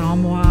sens en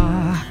moi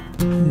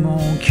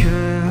mon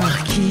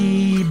cœur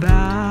qui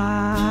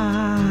bat.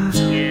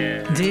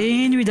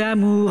 Des nuits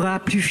d'amour à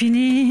plus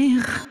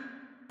finir,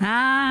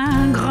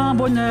 un grand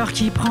bonheur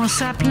qui prend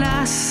sa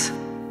place.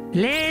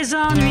 Les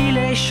ennuis,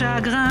 les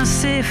chagrins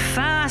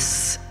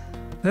s'effacent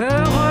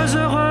heureuse,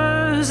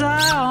 heureuse à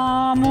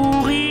en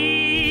mourir.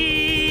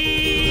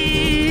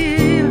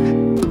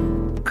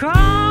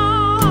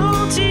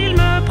 Quand il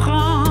me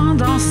prend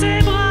dans ses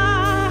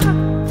bras,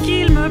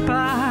 qu'il me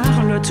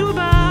parle tout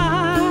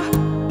bas,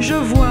 je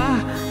vois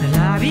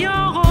la vie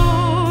en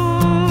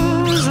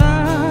rose.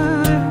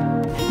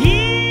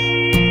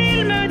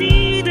 Il me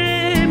dit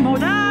des mots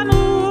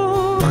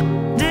d'amour,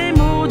 des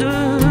mots de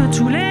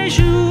tous les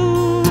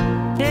jours,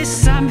 et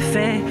ça me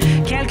fait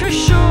quelque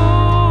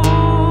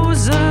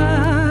chose.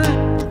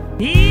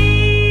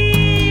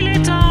 Il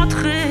est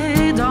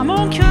entré dans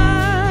mon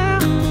cœur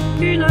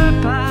une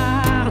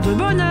part de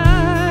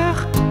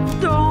bonheur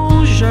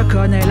dont je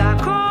connais la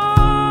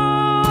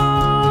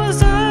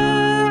cause.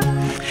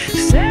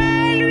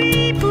 C'est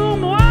lui pour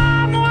moi,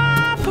 moi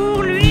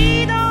pour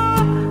lui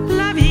dans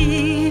la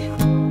vie.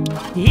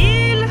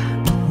 Il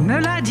me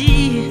l'a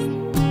dit,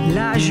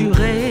 l'a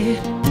juré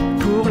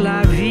pour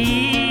la vie.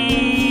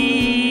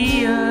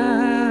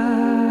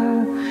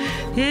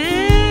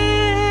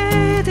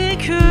 Et dès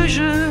que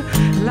je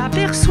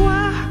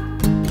l'aperçois,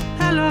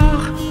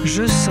 alors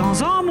je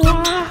sens en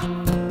moi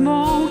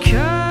mon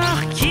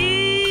cœur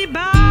qui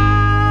bat.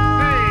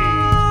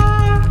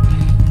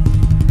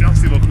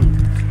 Merci beaucoup.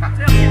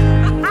 De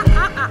rien.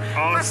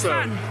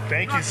 Awesome.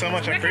 Thank you so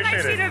much. I Where can I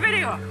appreciate see it. the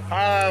video?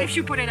 If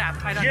you put it up,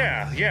 I don't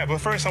know. Yeah. But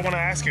first, I want to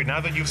ask you.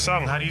 Now that you've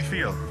sung, how do you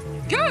feel?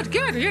 Good.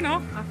 You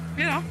know,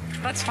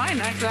 that's fine.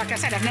 Like I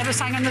said, I've never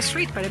sang on the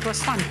street, but it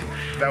was fun.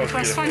 That was It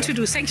was fun to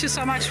do. Thank you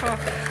so much for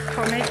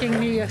making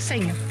me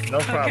sing. No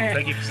problem. Okay.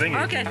 Thank you for singing.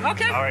 Okay. All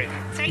right.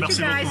 Thank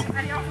Merci you guys. beaucoup.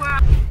 Allez, au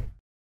revoir.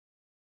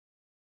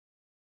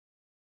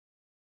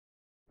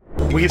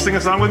 Will you sing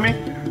a song with me?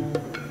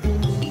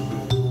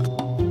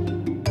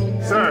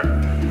 Sir,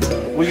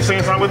 will you sing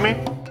a song with me?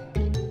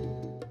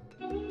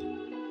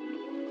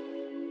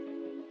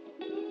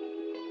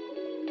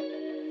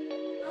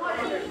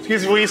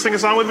 Excuse me, will you sing a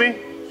song with me?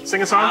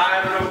 Sing a song?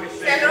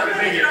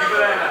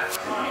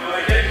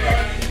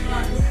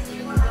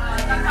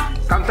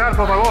 Cantar,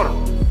 por favor.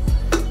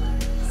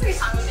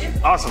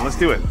 Awesome, let's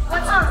do it.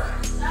 What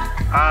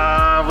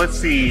song? Let's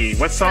see.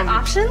 What song?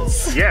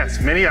 Options? Yes,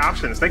 many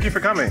options. Thank you for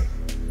coming.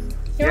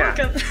 You're Yeah.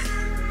 welcome.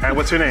 And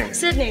what's your name?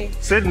 Sydney.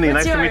 Sydney,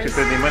 What's nice to meet you, yours?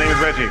 Sydney. My name is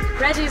Reggie.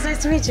 Reggie, it's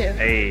nice to meet you.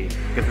 Hey,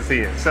 good to see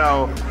you.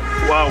 So,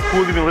 well, who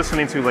have you been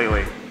listening to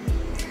lately?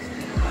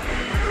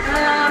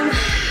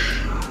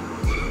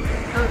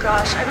 Oh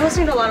gosh, I've been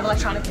listening to a lot of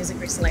electronic music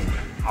recently.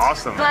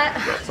 Awesome. But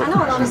I know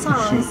a lot of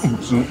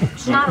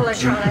songs not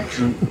electronic.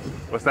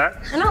 What's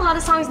that? I know a lot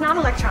of songs not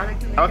electronic.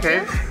 Okay.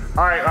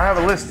 All right, I have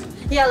a list.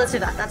 Yeah, let's do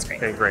that. That's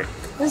great. Okay, great.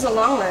 This is a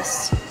long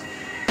list.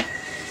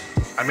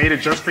 I made it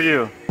just for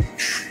you.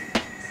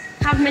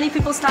 Have many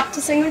people stopped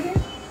to sing with you?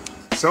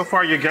 So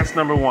far, you're guest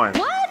number one.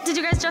 What? Did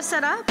you guys just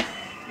set up?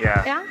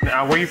 Yeah.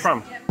 Yeah? Where are you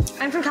from?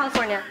 I'm from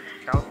California.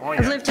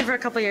 California. I've lived here for a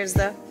couple years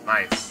though.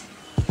 Nice.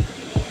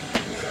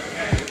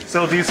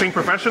 So, do you sing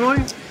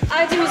professionally?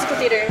 I do musical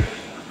theater.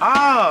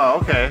 Oh,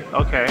 okay.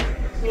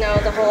 You know,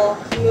 the whole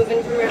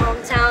moving from your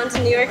hometown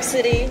to New York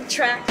City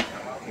trek.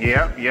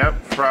 Yep.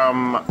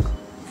 From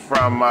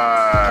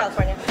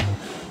California.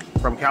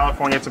 From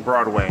California to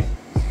Broadway.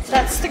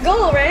 That's the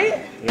goal,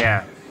 right?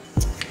 Yeah.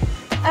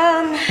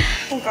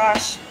 Oh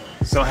gosh.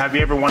 So, have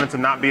you ever wanted to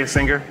not be a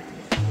singer?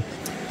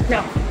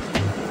 No.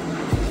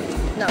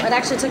 No, it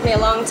actually took me a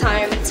long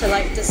time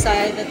to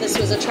decide that this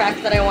was a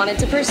track that I wanted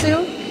to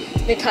pursue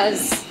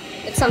because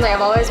it's something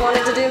I've always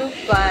wanted to do,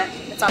 but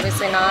it's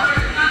obviously not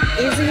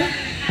easy.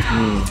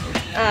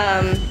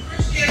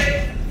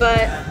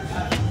 But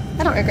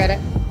I don't regret it.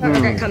 I don't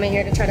regret coming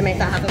here to try to make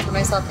that happen for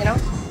myself, you know?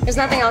 There's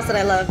nothing else that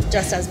I love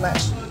just as much.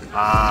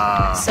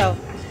 So,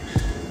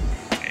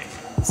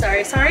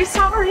 sorry.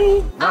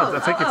 No,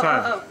 take your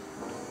time.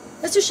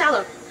 Let's do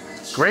Shallow.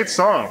 Great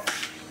song.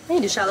 I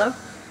can do Shallow.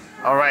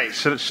 All right,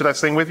 should I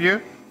sing with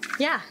you?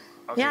 Yeah.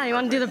 Okay, Yeah, you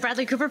want to do the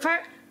Bradley Cooper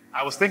part?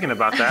 I was thinking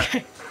about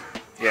that.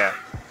 Yeah,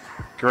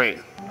 great.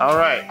 All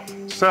right,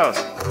 so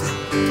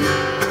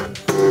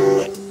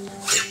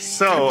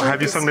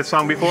have you sung this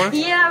song before?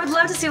 Yeah, I would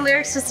love to see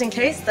lyrics just in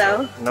case,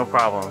 though. No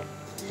problem.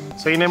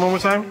 Say your name one more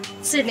time.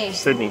 Sydney.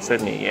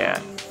 Sydney,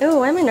 yeah. Ooh,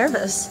 why am I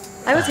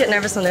nervous? I always get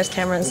nervous when there's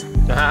cameras.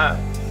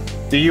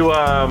 Do you,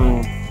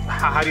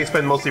 how do you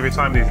spend most of your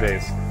time these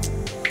days?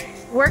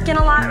 Working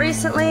a lot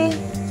recently,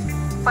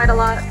 quite a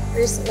lot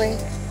recently,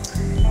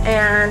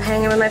 and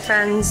hanging with my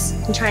friends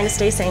and trying to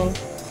stay sane.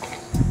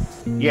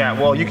 Yeah,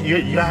 well, you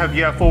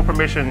have full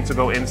permission to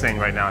go insane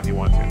right now if you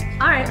want to.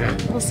 All right, Yeah.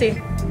 we'll see. All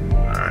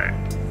right.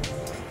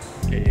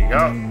 Here you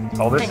go.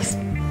 Hold this.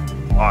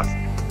 Thanks.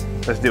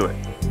 Awesome. Let's do it.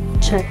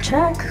 Check.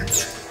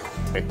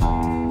 Okay.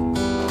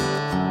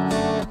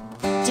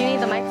 Do you need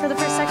the mic for the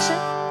first section?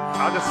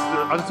 I'll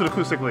just do it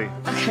acoustically.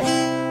 Okay.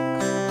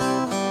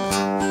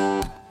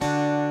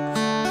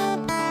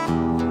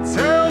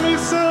 Tell me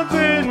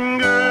something,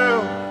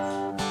 girl.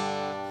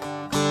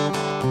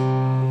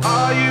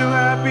 Are you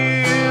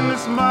happy in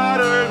this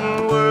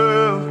modern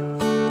world?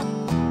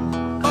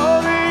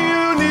 Or do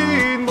you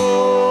need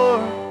more?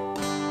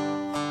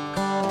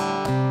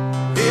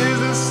 Is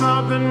there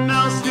something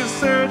else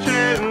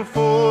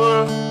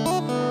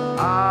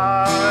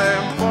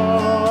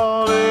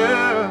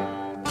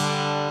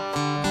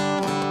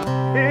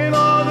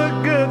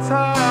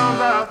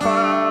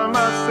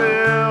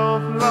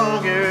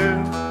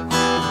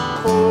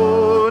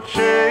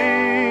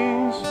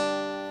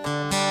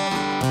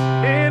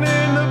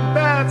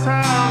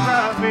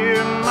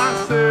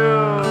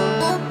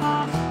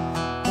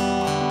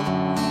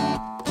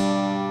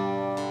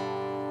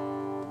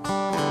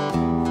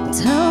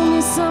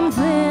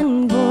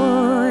something,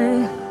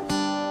 boy?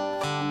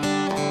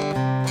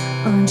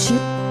 Aren't you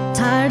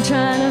tired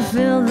trying to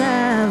fill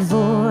that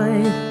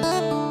void?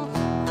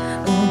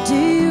 Or do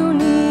you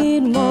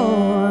need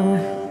more?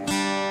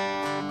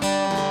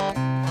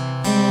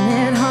 Ain't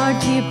it hard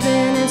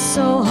keeping it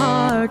so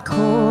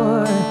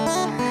hardcore?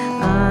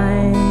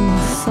 I'm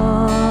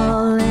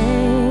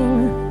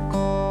falling.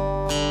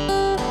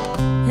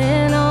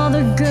 In all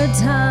the good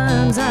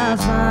times I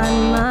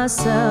find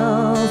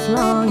myself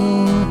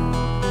longing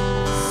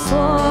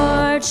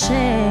for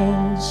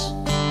change,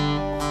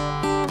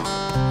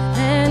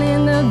 and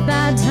in the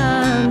bad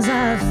times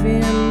I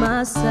fear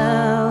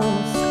myself.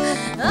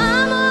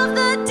 I'm off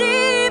the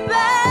deep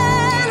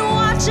end,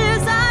 watch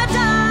as I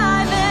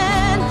dive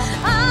in.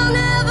 I'll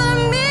never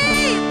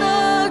meet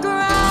the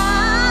ground,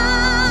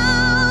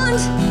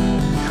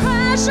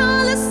 crash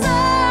on the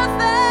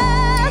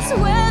surface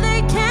where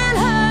they can't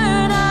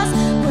hurt us.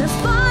 We're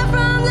far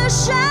from the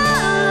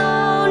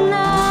shallow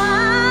now,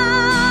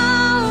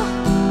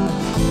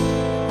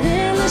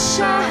 in the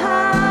shallow,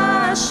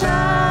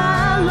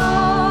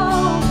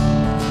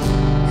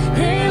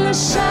 in the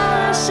shallow.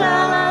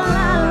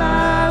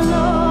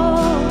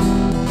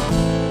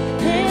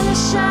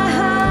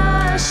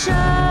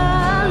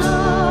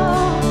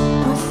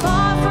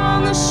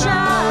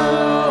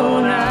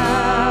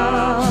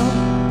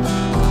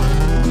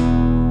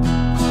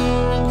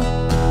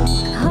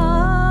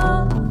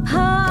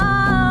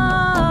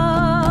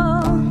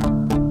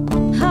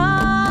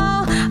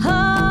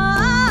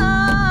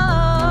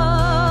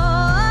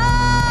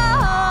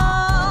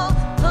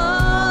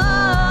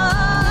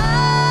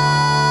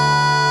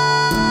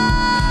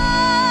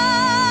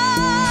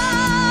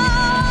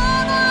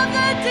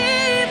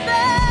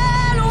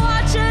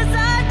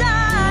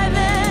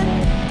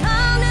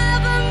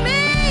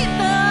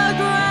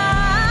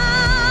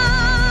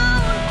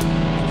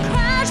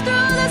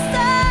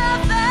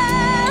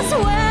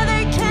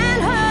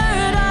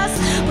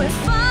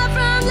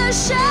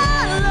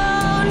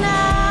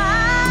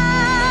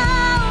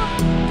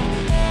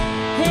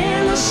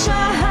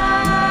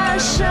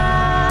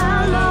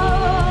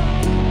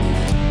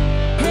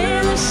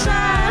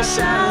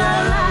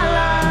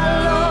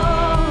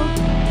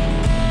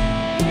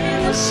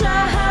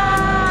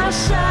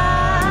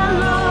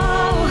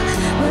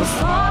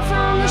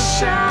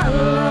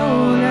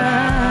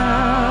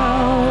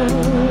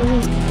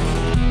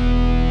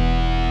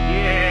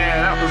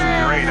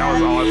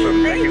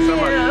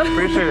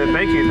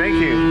 Thank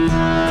you.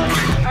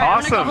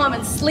 Awesome. I'm gonna go home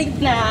and sleep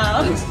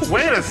now.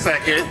 Wait a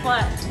second.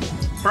 What?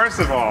 First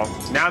of all,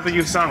 now that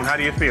you've sung, how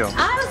do you feel?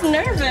 I was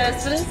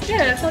nervous, but it's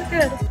good. It felt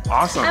good.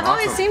 Awesome. I've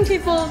always seen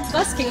people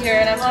busking here,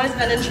 and I've always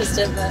been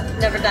interested, but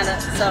never done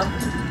it. So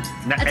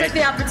I took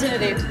the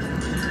opportunity.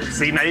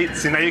 See, now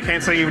you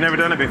can't say you've never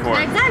done it before.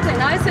 Exactly.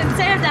 Now I say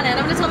I've done it.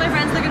 I'm gonna tell my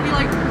friends. They're gonna be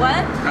like,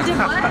 "What? You did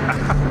what?"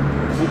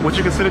 Would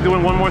you consider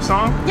doing one more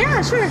song?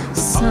 Yeah, sure.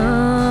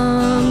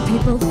 Some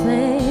people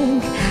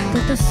think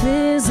that the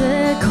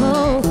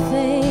physical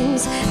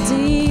things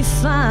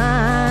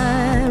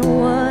define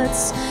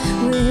what's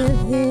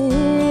within.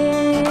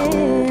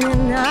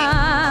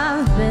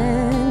 I've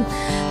been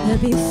there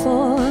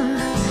before,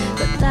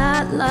 but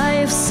that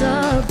life's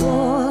a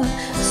bore,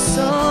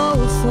 so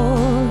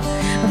full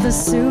of the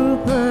superficial.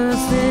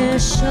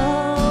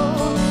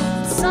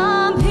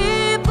 Some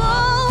people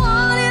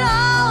want it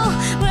all,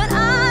 but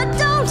I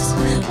don't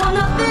want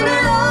nothing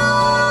at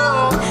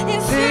all.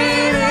 If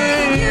it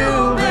ain't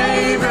you,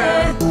 baby,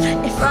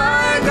 if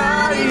I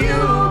got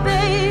you,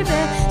 baby.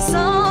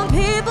 Some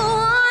people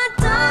want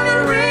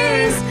diamond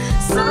rings,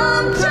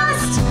 some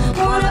just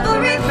want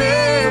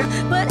everything,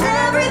 but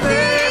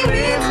everything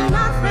means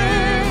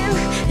nothing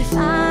if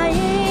I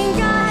ain't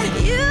got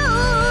you,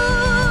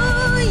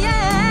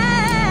 yeah.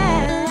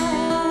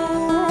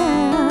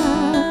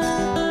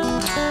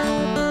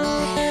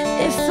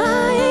 If I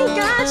ain't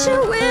got you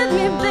with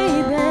me,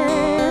 baby,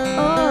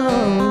 oh,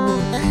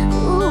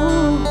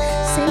 ooh,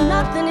 say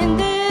nothing in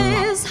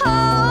this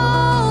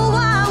whole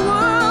wide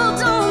world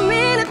don't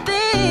mean a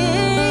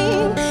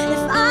thing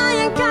if I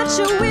ain't got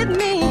you with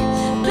me,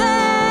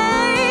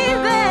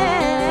 baby.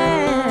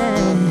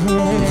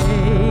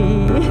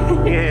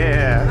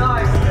 Yeah.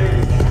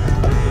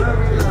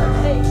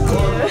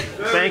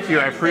 Thank you.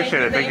 I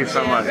appreciate it. Thank you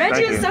so much. Reggie,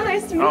 Thank you. it's so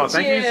nice to meet you. Oh,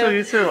 thank you too.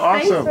 You too.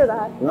 Awesome. Thanks for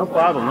that. No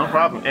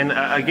problem. And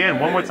again,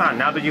 one more time.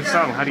 Now that you've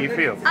sung, how do you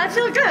feel? I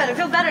feel good. I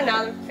feel better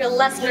now. I feel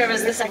less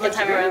nervous the second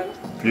time around.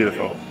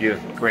 Beautiful.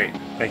 Great.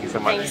 Thank you so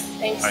much.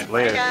 Thanks. All right,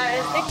 later. Bye,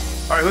 guys.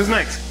 Thanks. All right, who's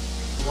next?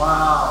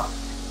 Wow.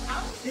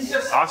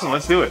 Awesome.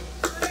 Let's do it.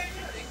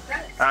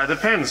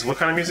 Depends. What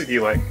kind of music do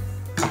you like?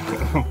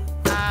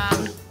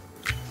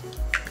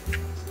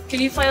 Can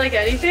you play like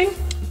anything?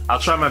 I'll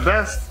try my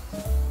best.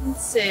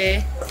 Let's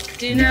see.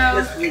 Do you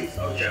know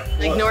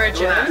like Nora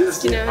Jones?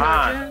 Do you know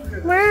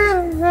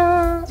Nora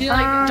Jones? Do you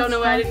like Don't Know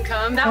Why I Didn't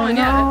Come? That one,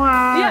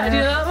 yeah. Yeah, do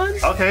you know that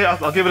one? Okay,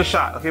 I'll give it a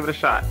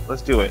shot.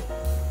 Let's do it.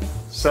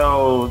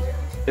 So,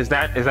 is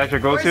that your Or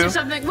is go-to? there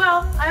something?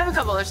 Well, I have a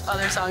couple other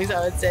songs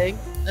I would sing.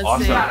 Let's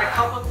Awesome.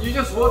 see. You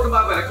just woke him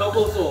up at a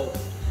couple songs.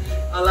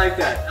 I like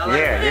that. I like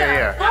that.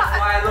 Yeah. That's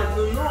why I love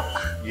New York.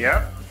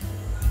 Yep.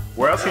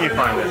 Where else can you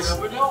find this?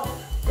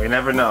 We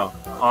never know.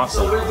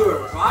 Awesome. So we're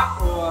doing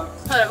rock or?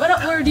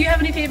 Or do you have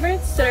any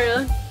favorites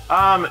that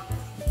are?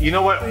 You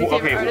know what? Your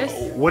favorite Okay, artists?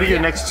 what are your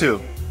next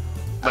two?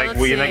 Like, let's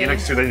what are your see.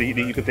 next two that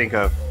you could think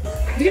of?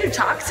 You can do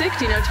Toxic.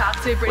 Do you know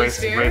Toxic? Britney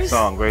Spears.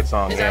 Great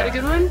song. Is that a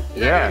good one?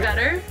 Is that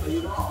better?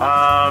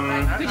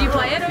 Could you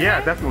play it? Okay?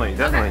 Yeah, definitely.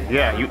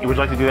 Yeah, would you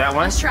like to do that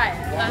one? Let's try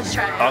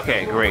it.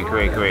 Okay, great.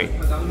 Okay.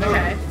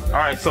 All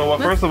right, so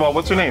first of all,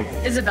 what's your name?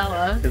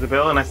 Isabella.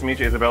 Isabella, nice to meet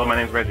you. Isabella, my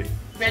name's Reggie.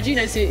 Reggie,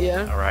 nice to meet you.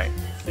 All right.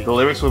 The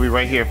lyrics will be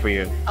right here for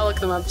you. I'll look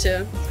them up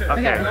too.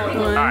 Okay.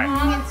 All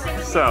right.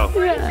 So.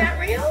 Is that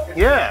real?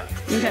 Yeah.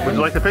 Okay. Would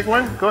you like to pick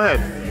one? Go ahead.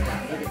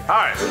 All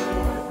right.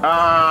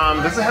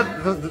 Does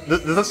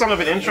this song have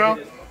an intro?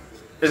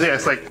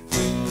 It's like.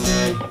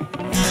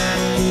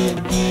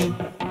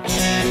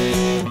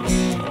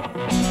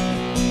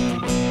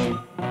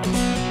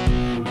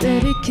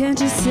 Baby, can't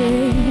you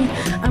see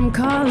I'm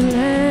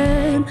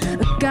calling?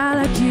 A guy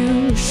like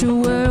you should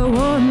wear a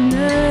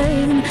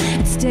warning.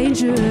 It's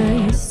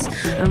dangerous,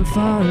 I'm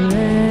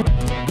falling.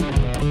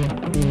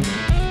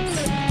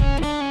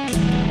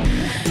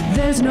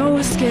 There's no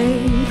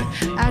escape,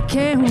 I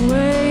can't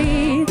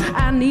wait.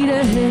 I need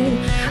a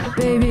hit,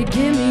 baby,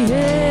 give me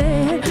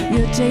it.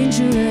 You're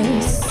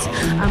dangerous,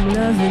 I'm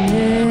loving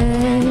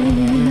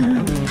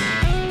it.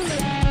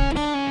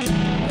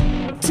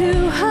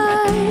 Too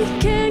high,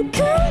 can't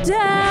come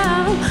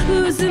down.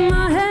 Losing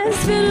my head,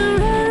 spinning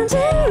round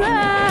and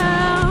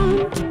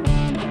round.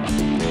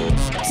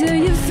 Do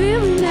you feel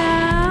me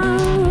now?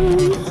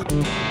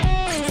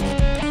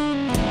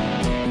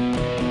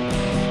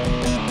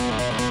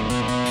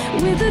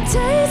 With the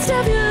taste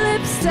of your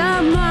lips,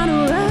 I'm on a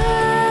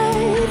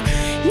ride.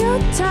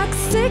 You're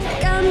toxic,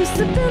 I'm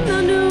slipping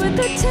under with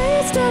the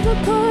taste of a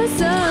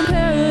poison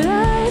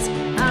paradise.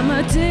 I'm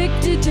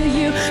addicted to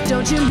you,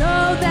 don't you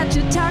know that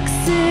you're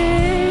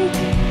toxic?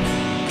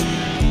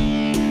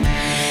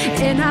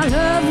 And I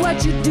love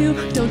what you do,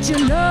 don't you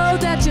know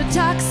that you're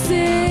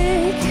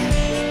toxic?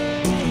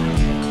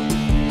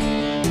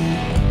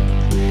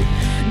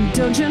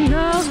 Don't you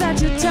know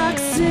that you're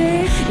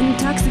toxic?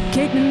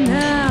 Intoxicate me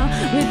now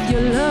with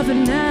your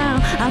loving now.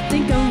 I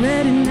think I'm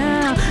ready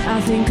now.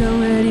 I think I'm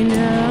ready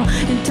now.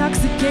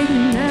 Intoxicate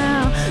me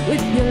now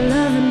with your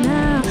loving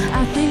now.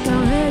 I think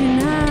I'm ready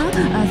now.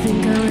 I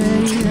think I'm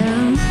ready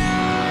now.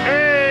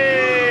 Hey!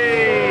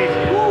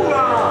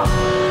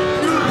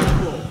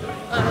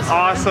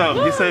 Awesome.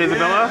 You say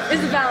Isabella?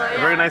 Isabella, yeah.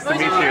 Very nice to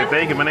meet you.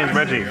 Thank you. My name's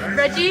Reggie.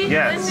 Reggie?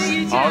 Yes. Nice to meet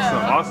you too.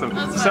 Awesome.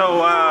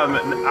 So,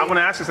 I want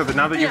to ask you something.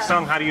 Now that you've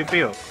sung, how do you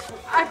feel?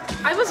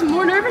 I was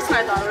more nervous than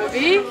I thought it would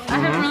be. I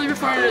haven't really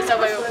performed at a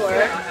Subway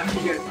before.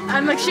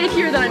 I'm like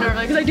shakier than I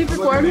normally, because I do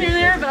perform here and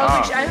there, but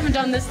I haven't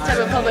done this type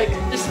of public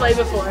display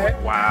before.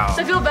 Wow.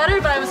 So I feel better,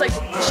 but I was like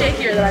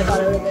shakier than I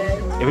thought it would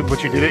be.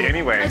 But you did it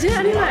anyway. I did it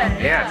anyway.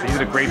 Yeah, so you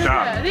did a great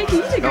job. Yeah, thank you.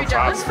 You did a great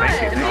job. It was fun.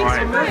 Thank you. All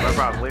right, no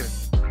problem. Later.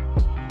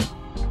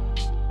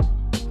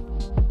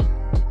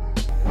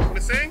 Want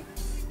to sing?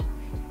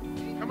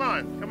 Come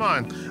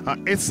on.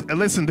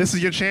 Listen, this is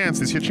your chance.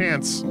 It's your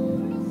chance.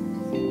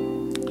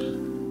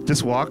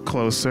 Just walk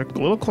closer, a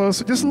little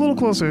closer, just a little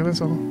closer,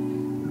 that's all.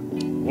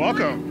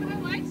 Welcome.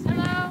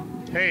 Hello.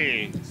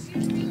 Hey. She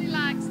really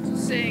likes to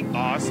sing.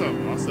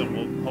 Awesome. We'll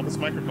hold this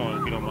microphone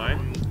if you don't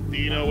mind. Do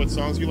you know what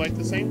songs you like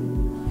to sing?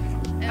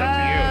 Up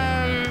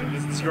to you.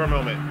 This is your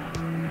moment.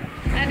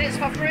 And it's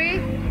for free?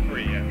 For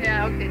free, yeah.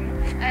 Yeah, okay.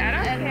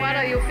 And what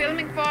are you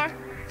filming for?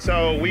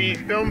 So we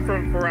film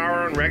for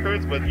our own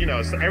records, but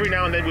so every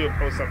now and then we will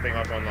post something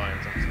up online.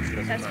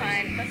 That's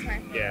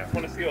fine. Yeah.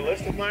 Want to see a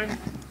list of mine?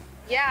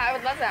 Yeah, I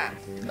would love that.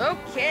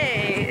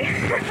 Okay.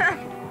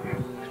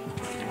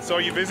 So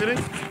are you visiting?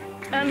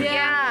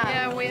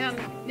 Yeah,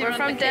 we're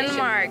from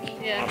Denmark.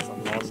 Yeah.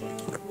 Awesome.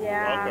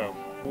 Yeah.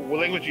 Welcome. What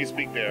language do you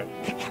speak there?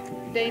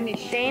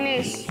 Danish.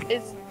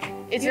 It's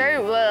very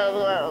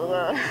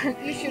well.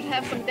 You should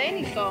have some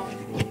Danish going.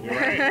 You're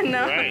right.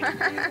 No. Right.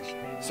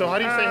 So how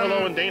do you say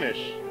hello in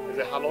Danish? Is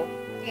it hello?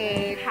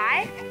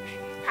 Hi.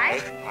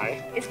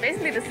 Hi. It's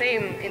basically the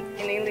same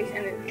in English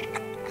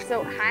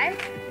so hi.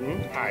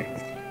 Hi.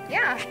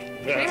 Yeah,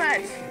 pretty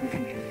much.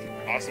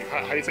 Awesome.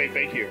 How do you say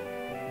thank you?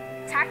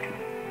 Tak.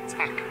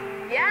 Tak.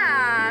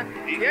 Yeah,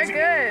 you're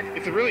good.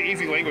 It's a really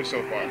easy language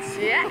so far.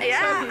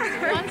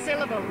 Yeah. One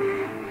syllable.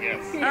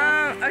 Yes.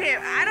 Okay,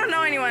 I don't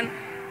know anyone.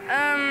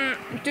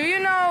 Do you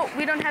know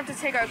we don't have to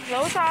take our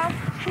clothes off?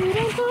 We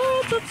don't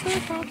have to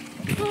take our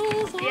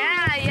clothes off.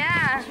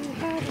 Yeah.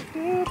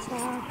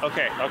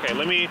 Okay.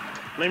 Let me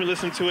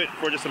listen to it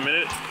for just a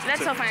minute.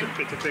 That's so fine.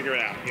 To figure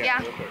it out.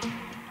 Yeah. Real quick.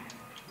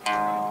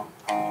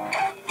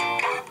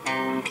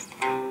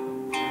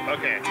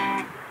 Okay.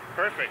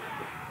 Perfect.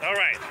 All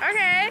right.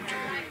 Okay.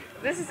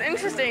 This is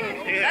interesting.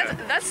 Yeah.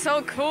 That's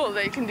so cool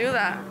that you can do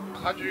that.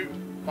 How'd you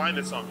find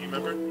this song? You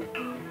remember?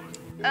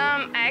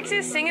 I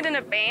actually sing it in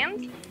a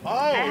band. Oh,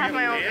 I have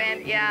my own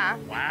band. Yeah.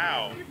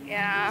 Wow.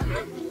 Yeah.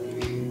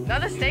 Now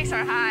the stakes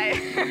are high.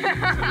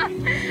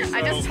 I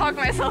I just talk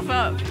myself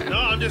up. No,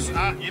 I'm just,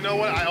 you know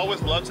what? I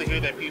always love to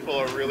hear that people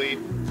are really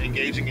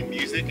engaging in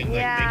music and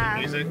like making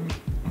music.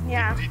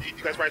 Yeah. Do you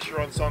guys write your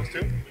own songs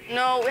too?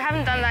 No, we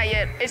haven't done that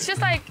yet. It's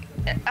just like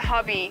a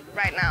hobby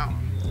right now.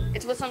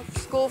 It's with some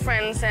school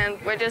friends and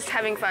we're just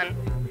having fun.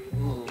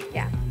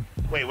 Yeah.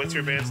 Wait, what's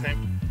your band's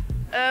name?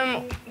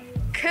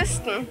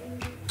 Kysten.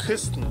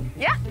 Kysten?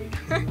 Yeah.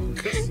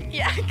 Kysten?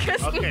 Yeah,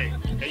 Kysten. Okay.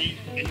 And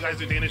you guys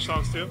do Danish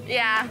songs too?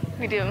 Yeah,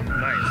 we do.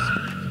 Nice.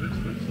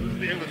 Who's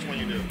the English one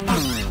you do?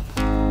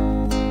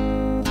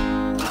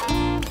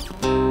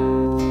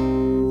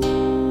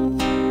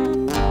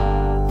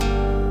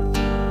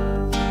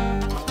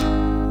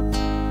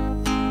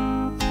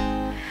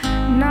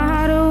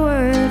 Not a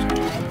word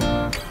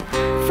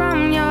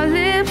from your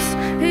lips.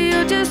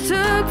 You just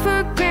took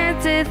for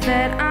granted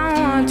that I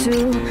want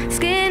to.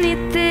 Skinny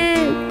thick,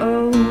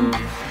 oh,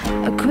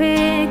 a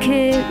quick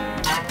hit.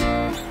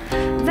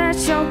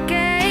 That's your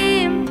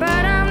game,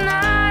 but I'm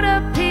not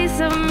a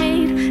piece of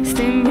meat.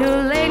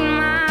 Stimulate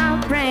my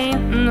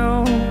brain,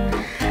 no.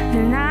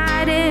 The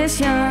night is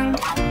young,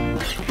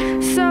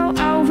 so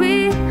are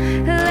we.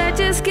 Let's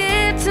just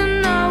get to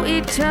know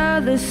each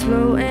other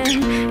slow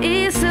and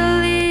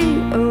easily.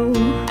 Oh,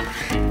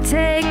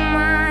 take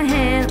my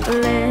hand,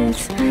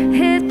 let's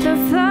hit the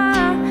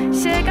floor.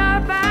 Shake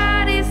our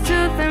bodies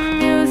to the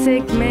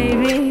music,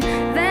 maybe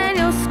then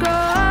you'll score.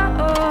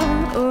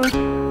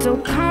 So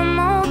come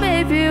on,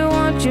 baby,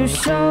 won't you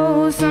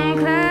show some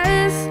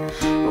class?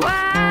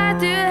 Why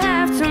do you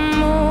have to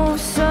move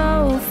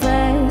so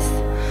fast?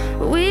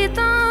 We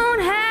don't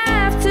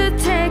have to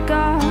take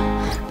our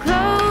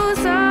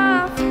clothes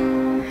off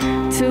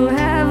to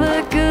have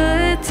a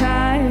good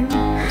time.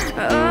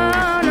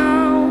 Oh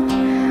no,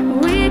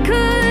 we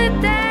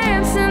could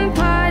dance and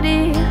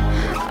party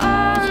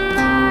all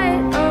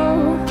night,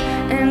 oh,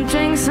 and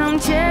drink some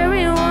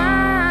cherry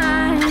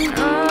wine,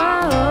 oh.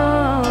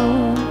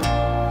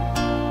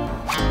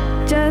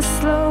 Just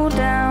slow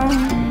down.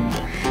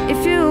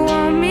 If you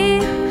want me,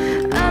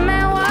 a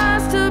man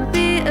wants to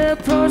be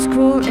approached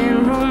cool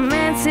and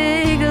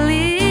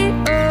romantically,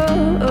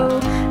 oh, oh.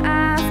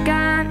 I've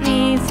got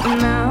needs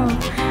now,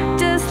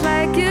 just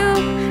like you,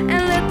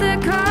 and let the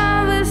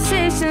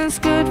conversations,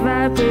 good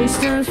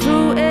vibrations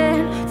through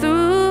and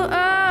through,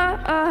 oh,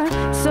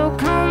 oh. So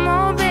come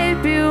on,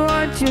 baby,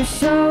 won't you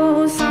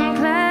show some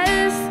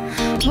class?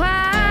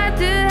 Why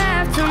do you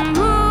have to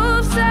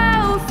move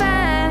so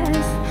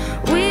fast?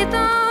 We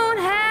don't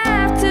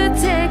have to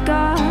take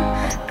our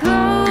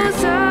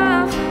clothes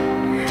off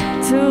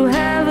to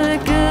have a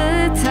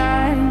good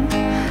time.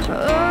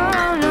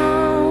 Oh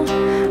no,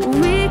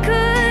 we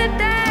could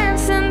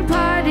dance and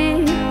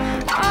party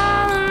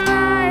all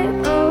night,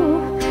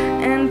 oh,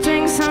 and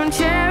drink some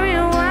cherry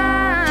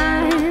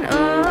wine,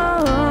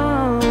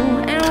 oh,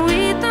 and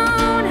we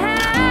don't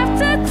have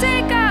to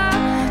take our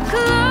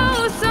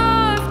clothes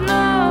off,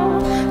 no,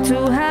 to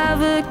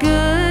have a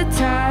good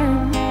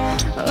time.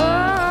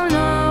 Oh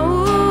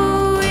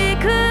no, we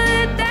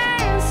could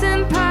dance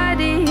and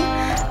party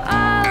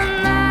all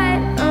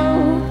night,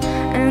 oh,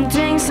 and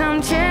drink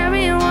some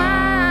cherry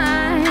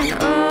wine,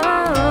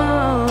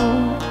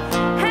 oh,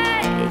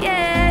 hey,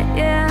 yeah,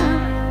 yeah.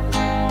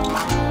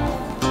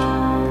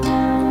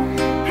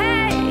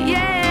 Hey,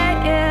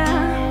 yeah, yeah.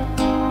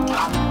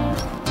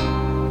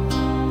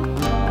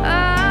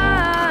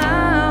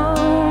 Oh,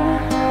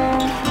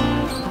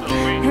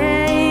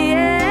 hey,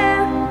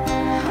 yeah.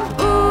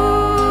 Ooh,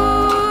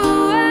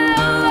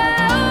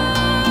 oh,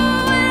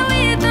 and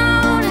we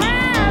don't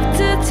have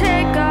to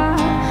take our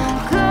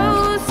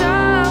clothes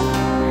off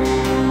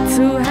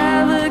to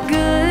have a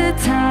good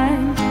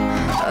time.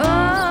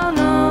 Oh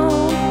no,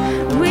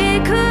 we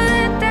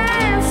could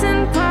dance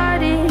and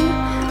party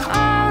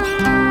all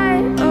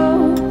night,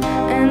 oh,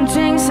 and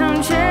drink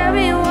some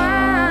cherry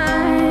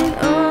wine.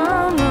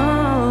 Oh no.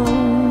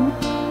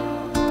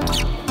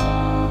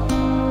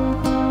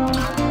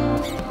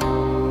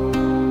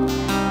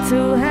 To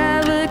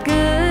have a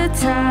good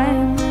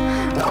time.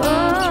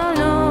 Oh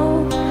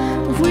no,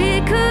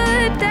 we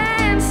could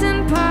dance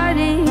and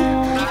party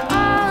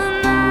all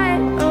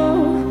night,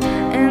 oh,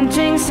 and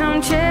drink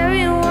some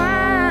cherry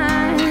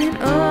wine.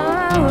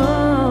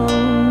 Oh.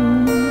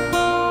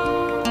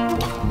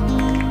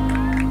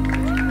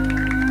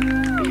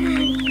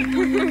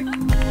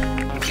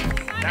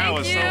 That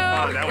was so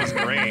fun. That was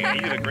great.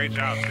 You did a great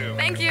job too.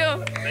 Thank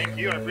you. Thank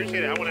you. I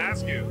appreciate it. I want to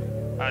ask you,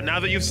 now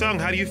that you've sung,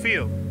 how do you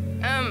feel?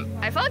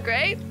 I felt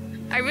great.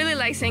 I really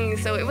like singing,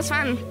 so it was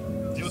fun.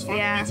 It was fun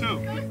Yeah. for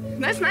me too.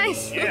 That's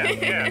nice. Yeah,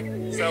 yeah.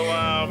 So,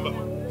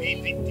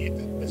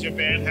 does your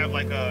band have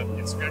like a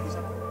Instagram or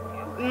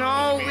something?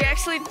 No, we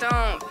actually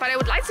don't. But I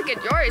would like to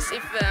get yours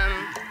if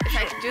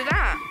I could do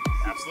that.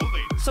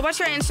 Absolutely. So what's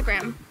your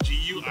Instagram?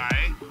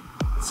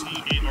 GUITARO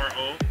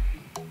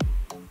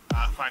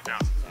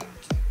 5000.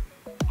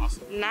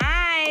 Awesome.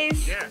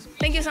 Nice. Yeah.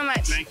 Thank you so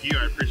much. Thank you.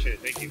 I appreciate it.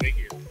 Thank you. Thank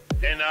you.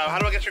 And how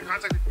do I get your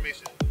contact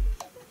information?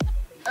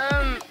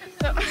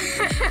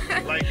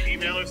 Like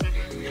email or something?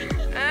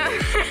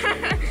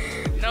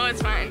 No,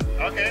 it's fine.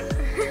 Okay.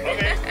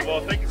 Okay.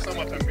 Well, thank you so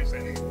much. I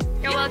appreciate it.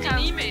 You're welcome.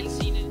 Email,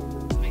 Signe.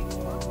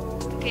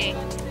 Okay.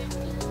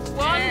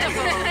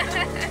 Wonderful.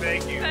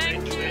 Thank you.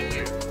 Thank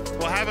you.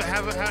 Well, have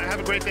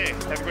a great day.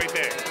 Have a great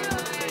day.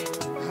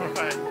 All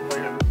right.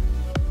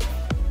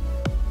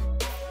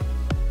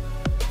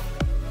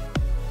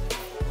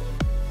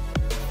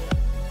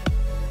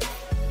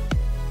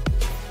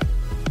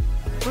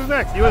 Who's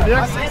next? You was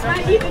next?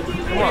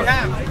 Come on.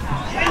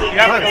 You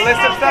have like a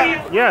list of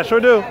stuff? Yeah, sure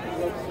do.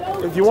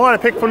 If you want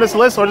to pick from this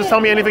list, or just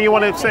tell me anything you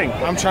want to sing.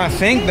 I'm trying to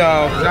think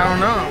though, because I don't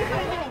know.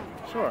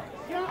 Sure.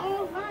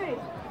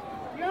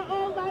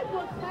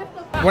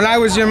 When I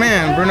Was Your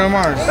Man, Bruno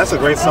Mars. That's a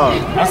great song.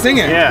 I'll sing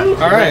it. Yeah.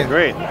 All right.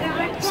 Great.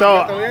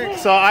 So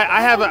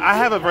I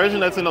have a version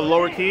that's in a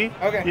lower key.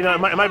 Okay. You know, it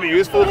might be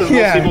useful because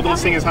most people don't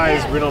sing as high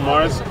as Bruno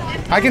Mars.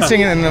 I can sing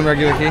it in the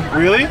regular key.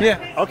 Really? Yeah.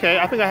 Okay,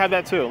 I think I have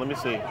that too. Let me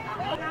see.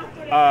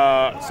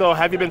 So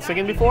have you been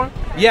singing before?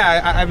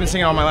 Yeah, I've been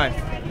singing all my life.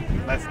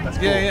 That's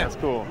cool. Yeah. That's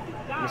cool.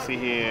 Let me see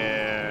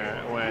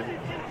here. When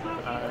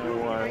I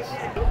was.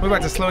 We're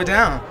about to slow it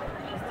down.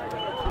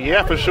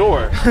 Yeah, for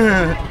sure.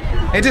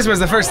 It just was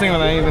the first thing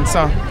that I even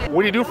saw.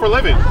 What do you do for a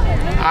living?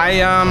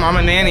 I'm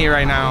a nanny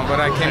right now,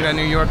 but I came to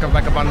New York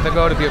like a month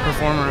ago to be a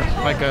performer.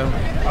 I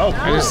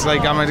just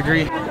got my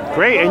degree.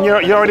 Great, and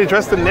you're already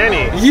dressed in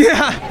nanny.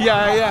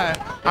 Yeah.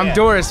 I'm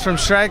Doris from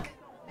Shrek.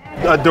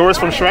 Doris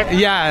from Shrek?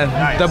 Yeah,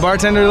 nice. The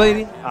bartender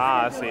lady.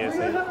 Ah, I see.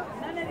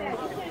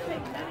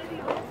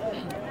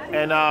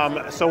 And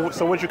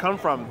so where'd you come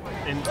from?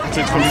 I'm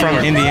from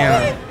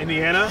Indiana.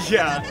 Indiana?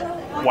 Yeah.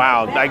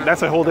 Wow,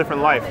 that's a whole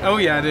different life. Oh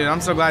yeah, dude.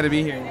 I'm so glad to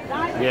be here.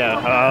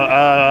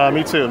 Yeah.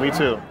 Me too.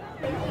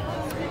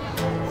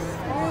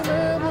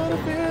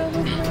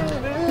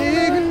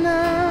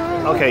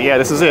 Okay. Yeah.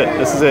 This is it.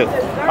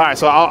 All right.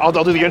 So I'll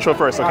do the intro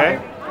first. Okay.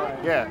 Right.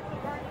 Yeah.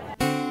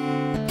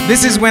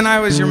 This is When I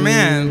Was Your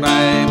Man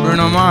by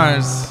Bruno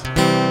Mars.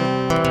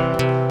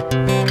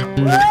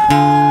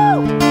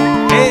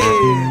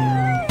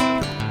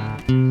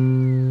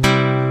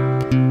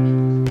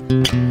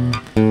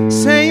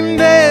 Same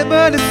bed,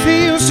 but it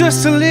feels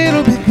just a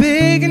little bit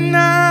bigger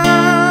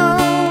now.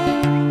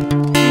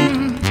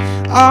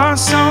 Our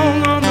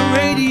song on the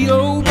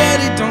radio, but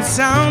it don't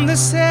sound the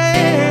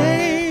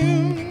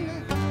same.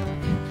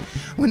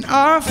 When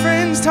our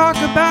friends talk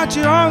about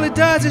you, all it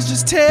does is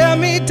just tear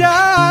me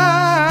down.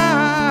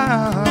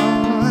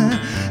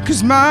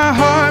 'Cause my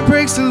heart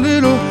breaks a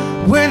little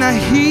when I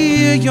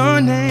hear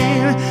your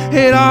name.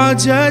 It all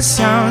just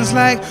sounds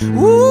like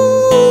ooh.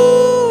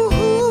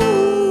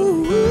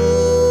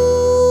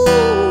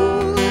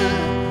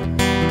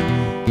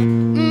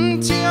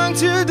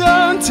 Too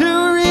dumb to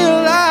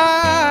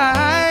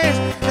realize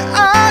that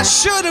I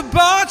should have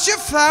bought you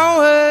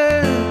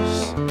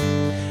flowers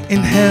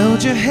and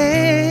held your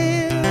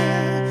hand.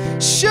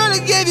 Should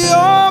have gave you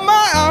all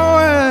my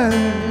hours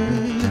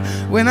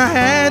when I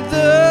had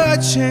the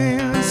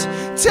chance.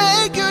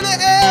 Take you to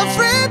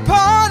every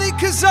party,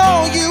 'cause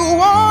all you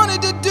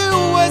wanted to do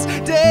was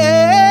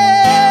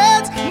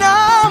dance.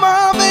 Now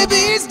my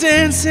baby's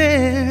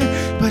dancing,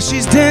 but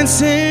she's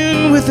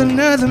dancing with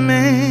another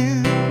man.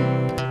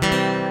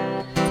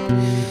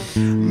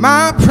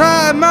 My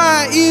pride,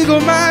 my ego,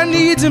 my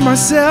needs, and my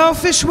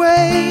selfish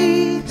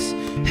ways.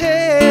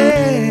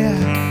 Hey,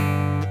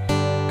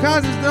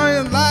 'cause it's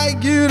nothing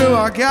like you to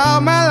walk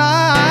out my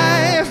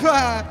life.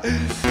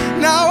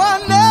 Now I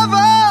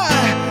never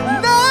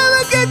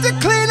get to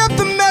clean up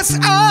the mess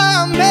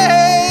I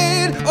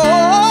made.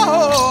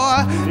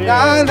 Oh,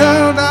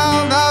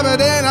 but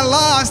then I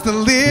lost the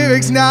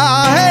lyrics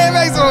now. Hey,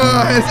 make some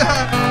noise.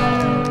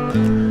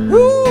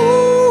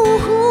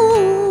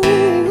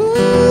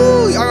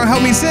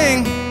 Help me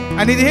sing.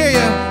 I need to hear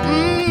you.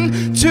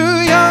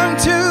 Too young,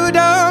 too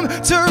dumb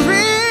to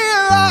realize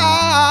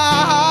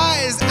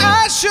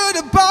I should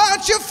have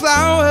bought you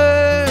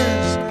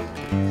flowers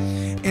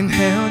and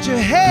held your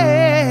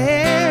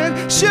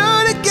hand.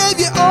 Should have gave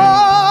you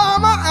all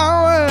my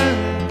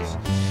hours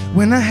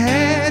when I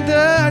had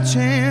the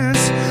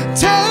chance.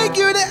 Take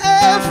you to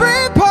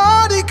every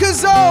party,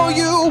 'cause all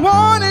you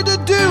wanted to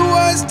do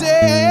was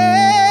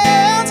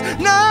dance.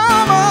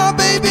 Now my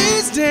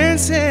baby's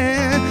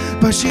dancing,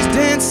 but she's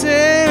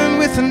dancing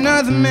with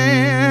another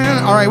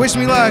man. All right, wish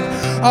me luck.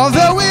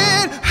 Although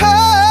it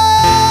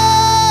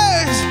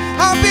hurts,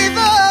 I'll be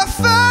the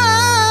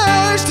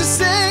first to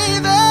say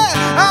that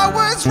I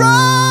was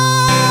wrong.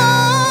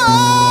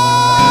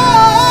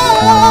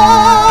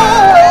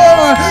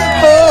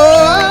 Oh,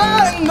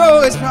 I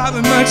know it's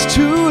probably much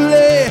too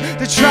late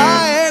to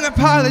try and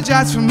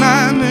apologize for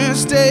my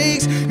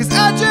mistakes, 'cause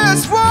I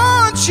just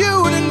want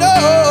you to know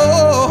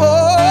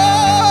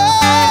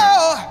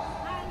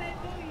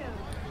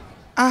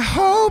I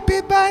hope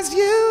he buys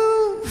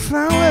you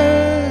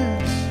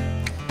flowers.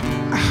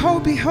 I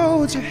hope he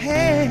holds your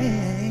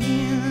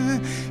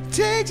hand,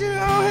 takes you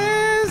on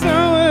his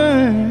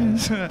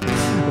hours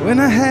when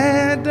I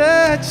had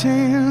the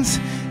chance.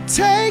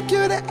 Take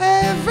you to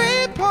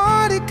every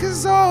party,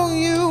 'cause all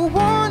you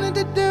wanted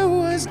to do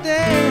was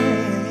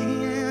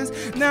dance.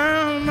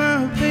 Now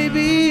my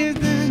baby is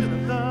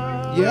dancing.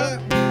 Yeah.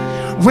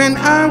 when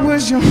I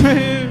was your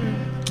man.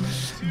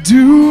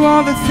 Do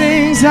all the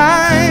things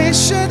I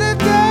should have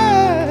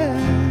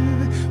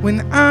done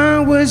when I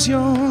was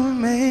your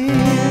man.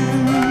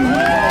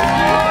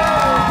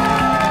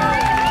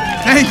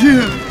 Thank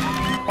you.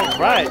 All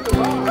right.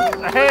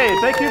 Hey,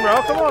 thank you,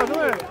 bro. Come on, come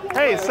on.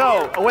 Hey,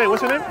 so, oh, wait,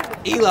 what's your name?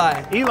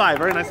 Eli. Eli,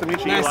 very nice to meet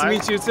you, Eli. Nice to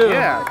meet you too.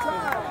 Yeah.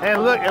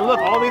 And look,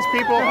 all these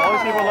people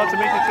love to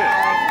meet you too.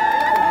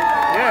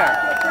 Yeah.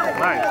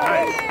 Nice.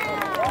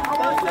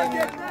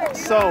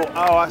 So,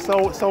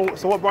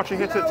 so what brought you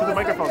here to the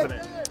microphone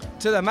today?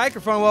 To the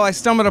microphone, well, I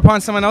stumbled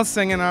upon someone else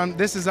singing.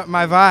 This is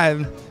my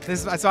vibe.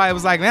 So I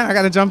was like, man, I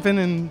got to jump in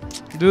and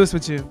do this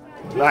with you.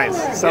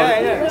 Nice. So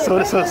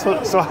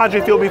how'd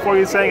you feel before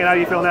you sang, and how do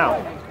you feel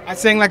now? I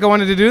sang like I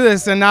wanted to do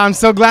this, and now I'm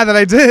so glad that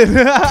I did.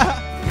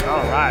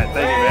 All right,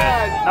 thank you,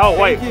 man. Oh,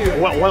 wait,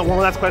 one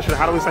last question.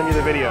 How do we send you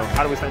the video?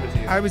 How do we send it to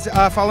you? I was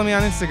follow me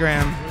on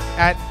Instagram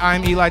at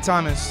I'm Eli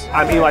Thomas.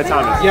 I'm Eli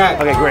Thomas. Yeah.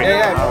 Okay, great.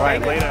 Yeah. All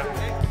right, later.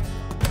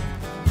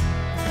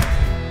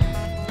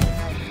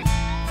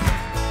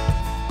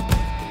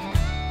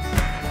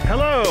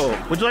 Hello.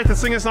 Would you like to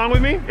sing a song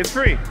with me? It's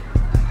free.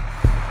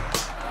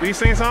 Will you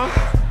sing a song?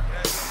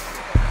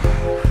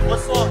 What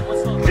song?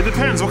 It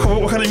depends.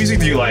 What kind of music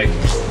do you like?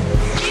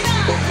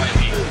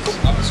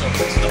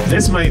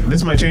 This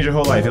might change your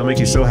whole life. It'll make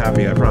you so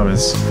happy, I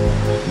promise.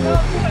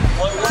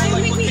 What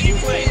can you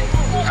play?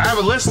 I have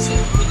a list.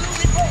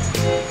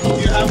 Do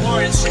you have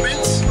more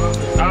instruments?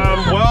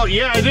 Well,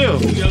 yeah, I do.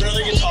 Do you have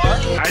another guitar?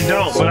 I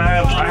don't, but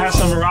I have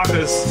some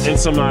maracas and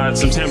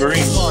some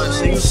tambourines.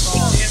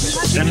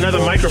 And another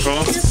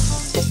microphone.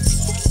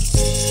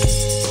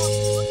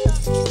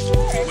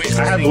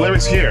 I have the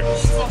lyrics here.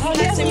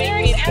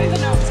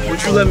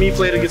 Would you let me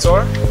play the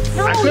guitar?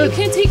 No, I could. you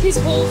can't take his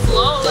whole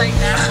flow like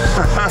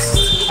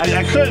that.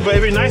 I could, but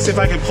it'd be nice if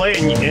I could play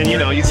it and you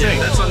know, you sing.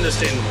 That's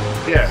understandable.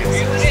 Yeah. What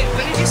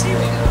did you say?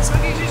 What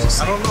song did you just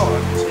say? I don't know.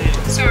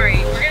 Sorry,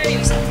 we're gonna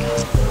need something.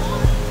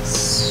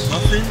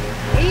 Nothing?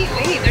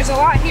 Wait, there's a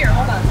lot here.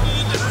 Hold on.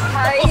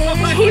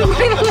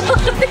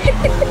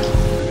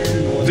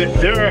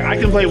 I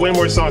can play way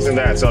more songs than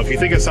that. So if you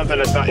think it's something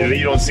that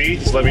you don't see,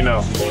 just let me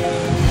know.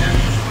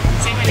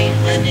 Say my name.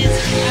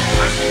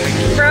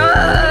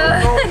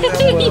 Bruh.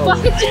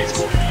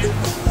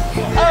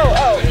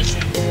 Oh.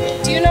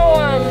 Do you know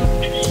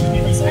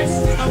what's this?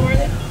 Don't worry.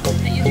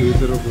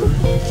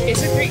 Okay,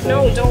 so great.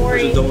 No, don't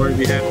worry. Don't worry,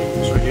 be happy.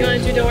 You wanna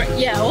do don't worry?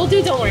 Yeah, we'll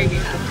do don't worry, be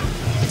happy.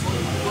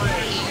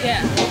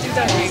 Yeah, we'll do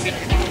don't worry, be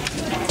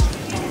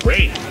happy.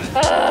 Great.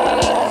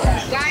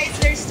 Guys,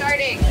 they're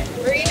starting.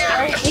 Marina,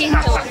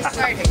 Angel, they're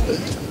starting.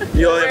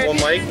 You only have one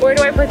mic? Where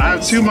do I put I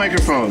have 2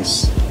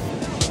 microphones.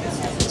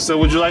 So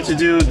would you like to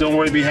do Don't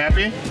Worry, Be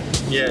Happy?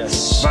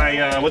 Yes.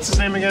 By, what's his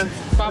name again?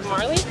 Bob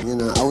Marley? You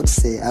know, I wouldn't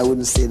say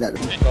that. I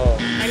mean,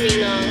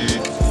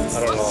 I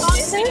don't know.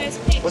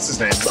 What's his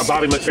name?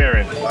 Bobby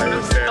McFerrin.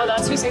 Oh,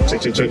 that's who sings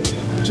it?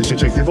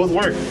 Check. They both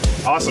work.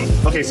 Awesome.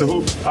 Okay, so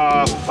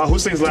who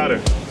sings louder?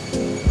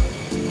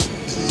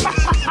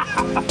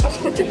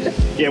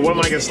 Yeah, one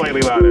mic is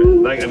slightly louder.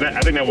 Like I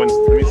think that one's.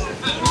 Let me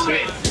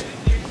see.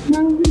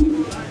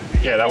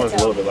 Yeah, that one's a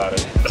little bit louder.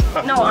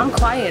 No, I'm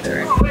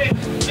quieter.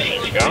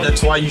 There you go.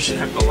 That's why you should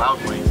have the loud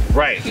mic.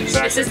 Right,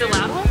 exactly. This is the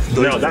loud one?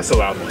 No, that's the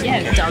loud one.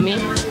 Yeah, dummy.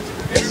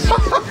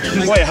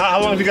 Wait, how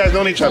long have you guys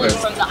known each other?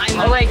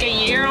 Like a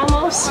year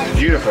almost.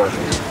 Beautiful.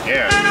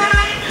 Yeah.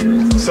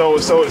 So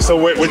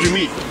where'd you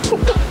meet?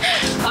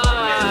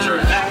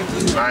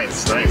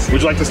 Nice.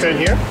 Would you like to stand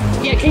here?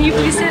 Yeah, can you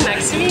please stand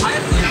next to me?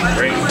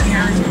 Great.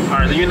 All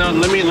right, you know,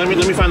 let me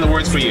find the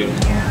words for you.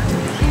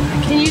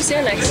 Can you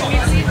stand next to me?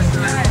 Yeah.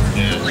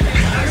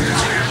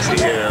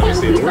 Let me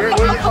see. Where's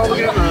it called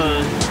again?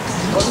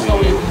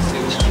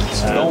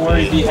 Don't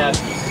worry, be happy.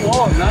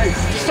 Oh, nice.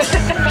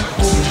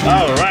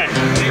 All right,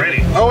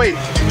 ready. Oh wait,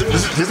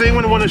 does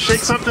anyone want to shake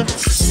something?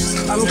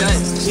 I'm good.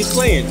 He's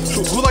playing.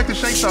 Who'd like to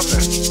shake something?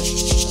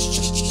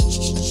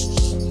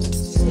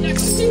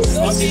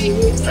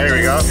 There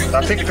we go.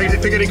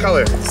 Pick any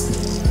color.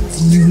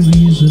 There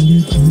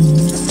you go.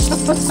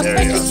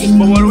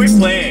 But what are we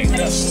playing?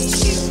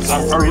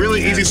 A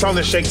really easy song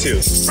to shake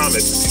to.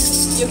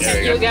 Promise.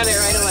 You'll get it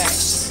right away.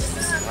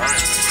 All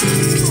right.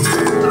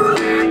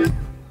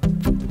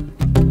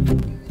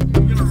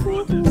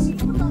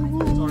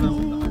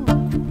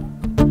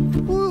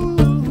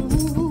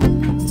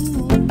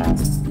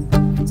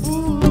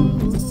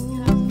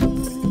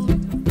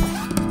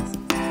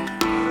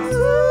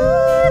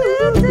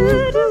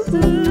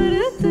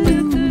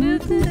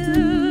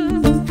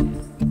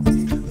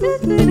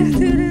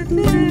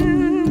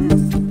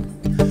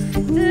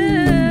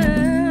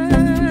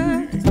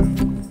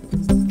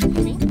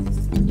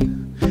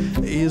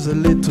 Here's a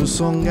little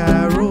song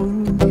I wrote.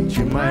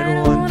 You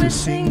might want to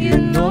sing it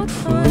note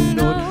for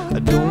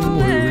note. Don't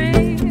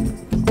worry,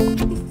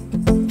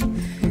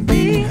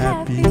 be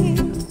happy.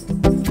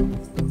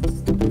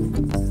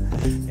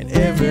 In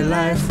every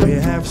life we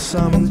have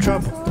some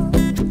trouble.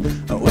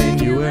 When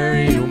you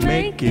worry, you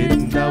make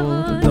it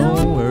double.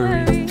 Don't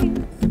worry,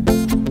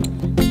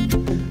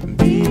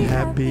 be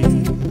happy.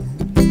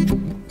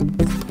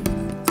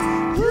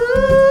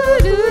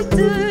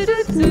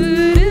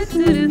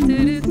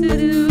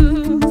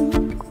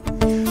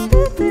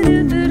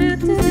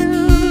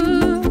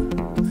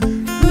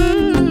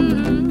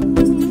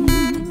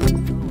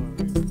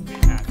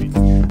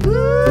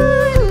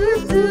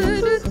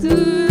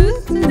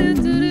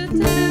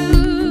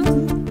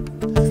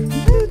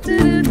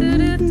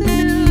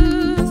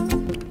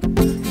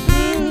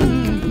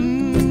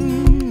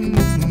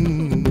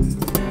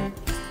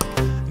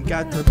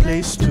 Got a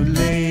place to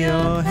lay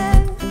your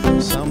head.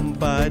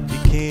 Somebody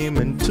came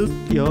and took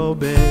your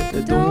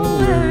bed. Don't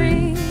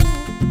worry,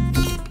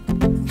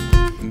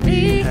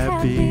 be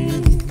happy.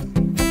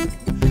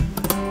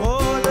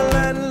 Oh, the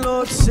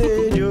landlord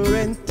said your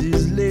rent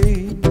is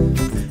late.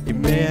 You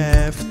may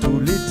have to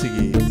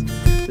litigate.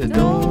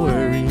 Don't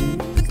worry,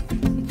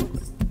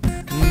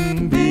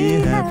 be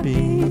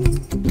happy.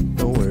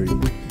 Don't worry,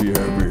 be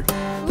happy.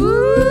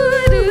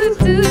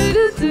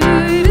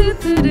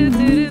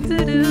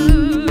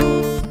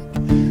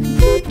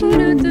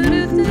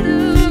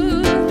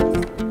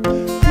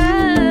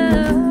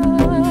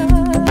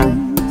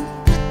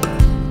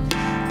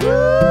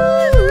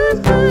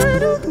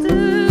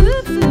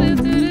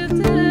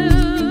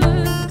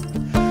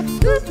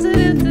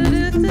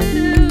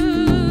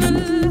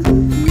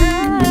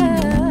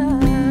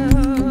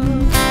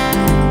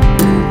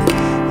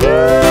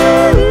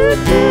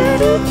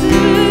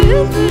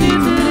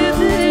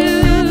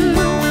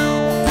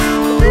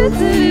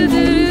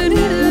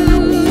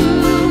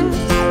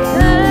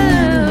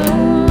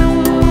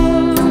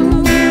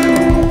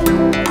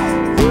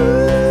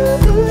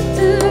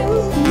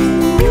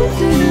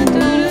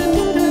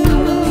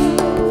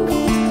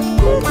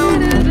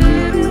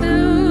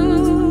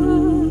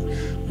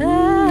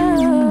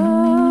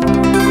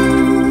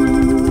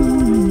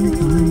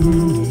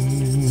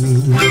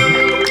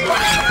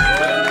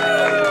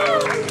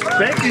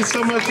 Thank you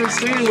so much for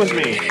singing with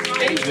me.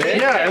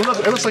 Yeah, it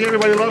looks like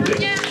everybody loved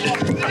it.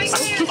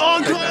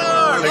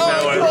 Encore!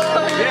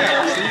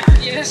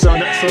 Yeah. So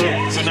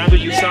now that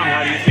you sung,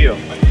 how do you feel?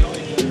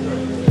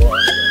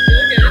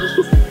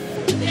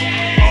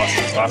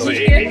 Awesome.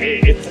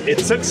 It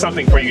took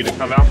something for you to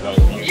come out though.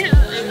 Yeah,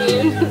 I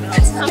mean,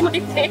 it's not my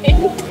thing.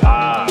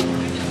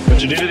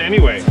 But you did it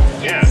anyway.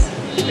 Yeah.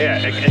 Yeah,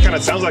 it kind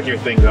of sounds like your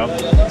thing though. Not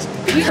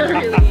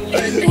really.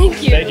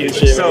 Thank you. Thank you.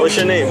 So, what's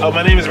your name? Oh,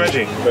 my name is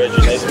Reggie.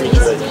 Reggie, nice to meet you,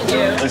 Reggie.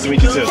 Yeah. Nice to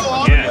meet you too.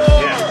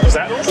 Yeah. What's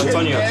that?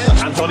 Antonio.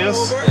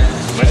 Antonios?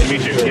 Nice to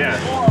meet you.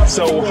 Yeah.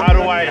 So how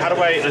do I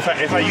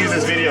if I use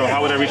this video,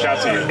 how would I reach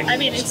out to you? I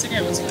mean,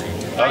 Instagram is fine.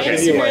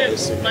 Okay.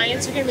 My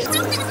Instagram is...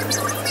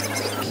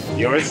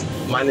 Yours?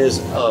 Mine is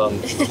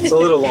it's a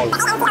little long.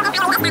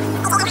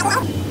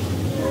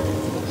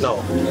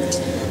 No.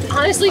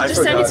 Honestly,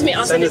 just send it to me.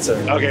 I'll send it to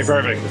her. Okay,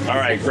 perfect. All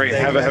right, great.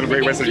 Have a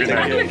great rest of your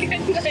night. Have a good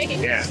night.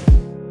 Yeah.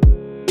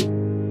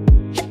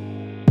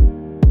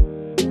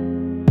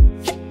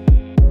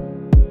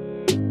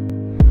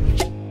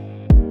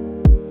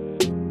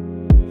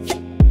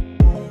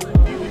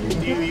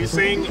 Do you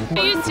sing?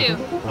 I used to.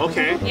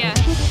 Okay. Yeah.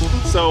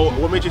 So,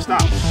 what made you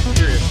stop? I'm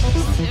curious.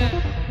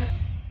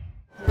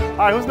 All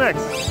right, who's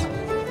next?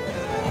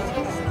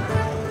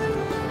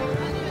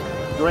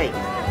 Great.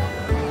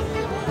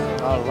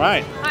 All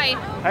right. Hi.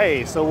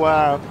 Hey, so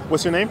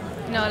what's your name?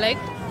 Nollaig.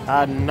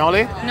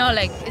 Nollaig?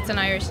 Nollaig. It's an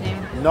Irish name.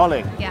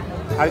 Nollaig. Yeah.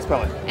 How do you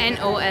spell it?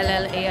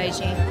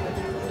 Nollaig.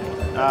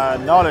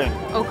 Nollaig.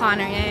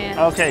 O'Connor.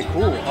 Yeah. Okay,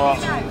 cool.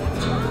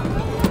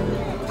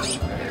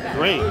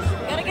 Great.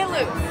 Gotta get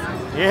loose.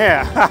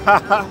 Yeah.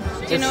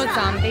 Do you know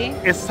Zombie?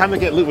 It's time to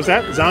get loose. Was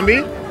that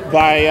Zombie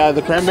by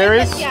the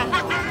Cranberries? Yeah.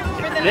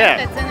 For the Yeah. man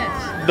that's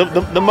in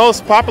it. The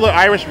most popular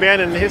Irish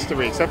band in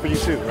history, except for you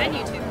two. Right? And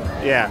you too.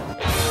 Yeah.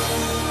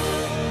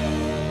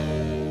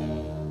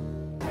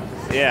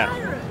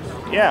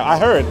 Yeah, I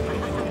heard.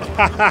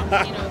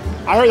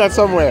 I heard that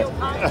somewhere.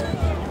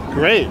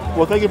 Great.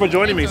 Well, thank you for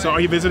joining me. So, are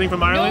you visiting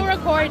from Ireland? No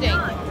recording.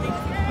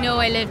 No,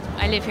 I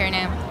live here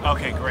now.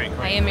 Okay, great.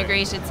 I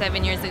immigrated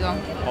 7 years ago.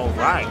 All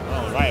right.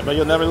 But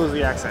you'll never lose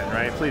the accent,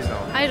 right? Please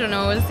don't. I don't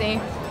know. We'll see.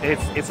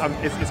 It's kind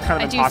of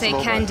impossible. I do say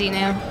candy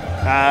now.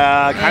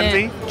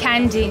 Candy?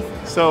 Candy.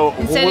 So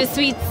instead of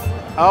sweets.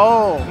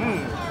 Oh.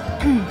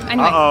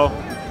 Anyway.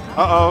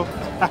 Uh-oh.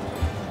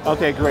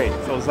 Okay, great.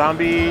 So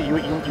Zombie, you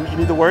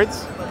need the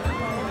words?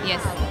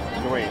 Yes.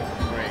 Great.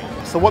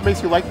 So what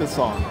makes you like this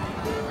song?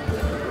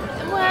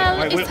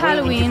 Well, it's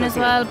Halloween as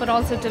well, but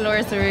also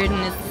Dolores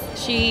O'Riordan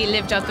she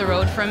lived up the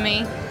road from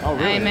me. Oh,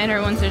 really? I met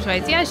her once or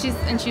twice. Yeah, she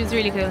was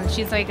really cool.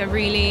 She's like a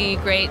really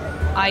great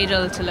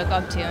idol to look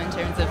up to in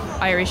terms of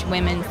Irish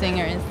women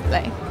singers.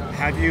 Like.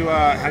 Have you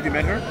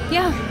met her?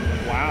 Yeah.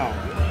 Wow.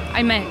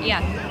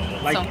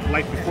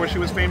 Like before she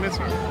was famous?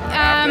 Or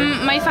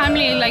my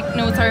family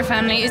knows her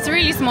family. It's a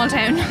really small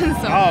town.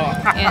 So,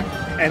 yeah.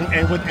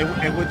 And what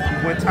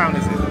town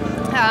is it?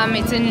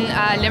 It's in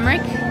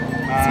Limerick.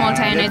 Small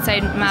town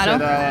outside Mallow.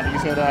 You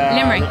said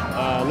Limerick.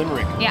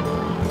 Limerick. Yeah.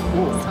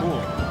 Cool.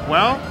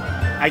 Well,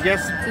 I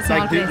guess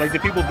do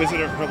people visit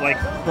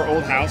her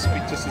old house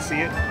just to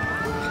see it?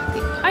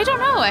 I don't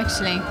know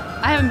actually.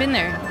 I haven't been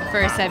there.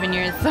 for 7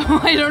 years, so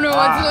I don't know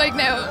what's like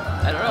now.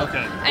 I don't know.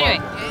 Okay. Anyway.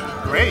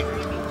 Well, great.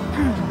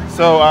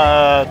 So,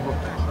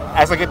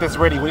 as I get this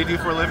ready, what do you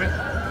do for a living?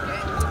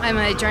 I'm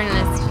a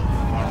journalist.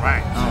 All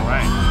right, all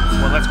right.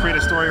 Well, let's create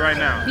a story right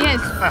now.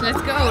 Yes,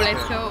 let's go,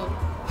 let's go.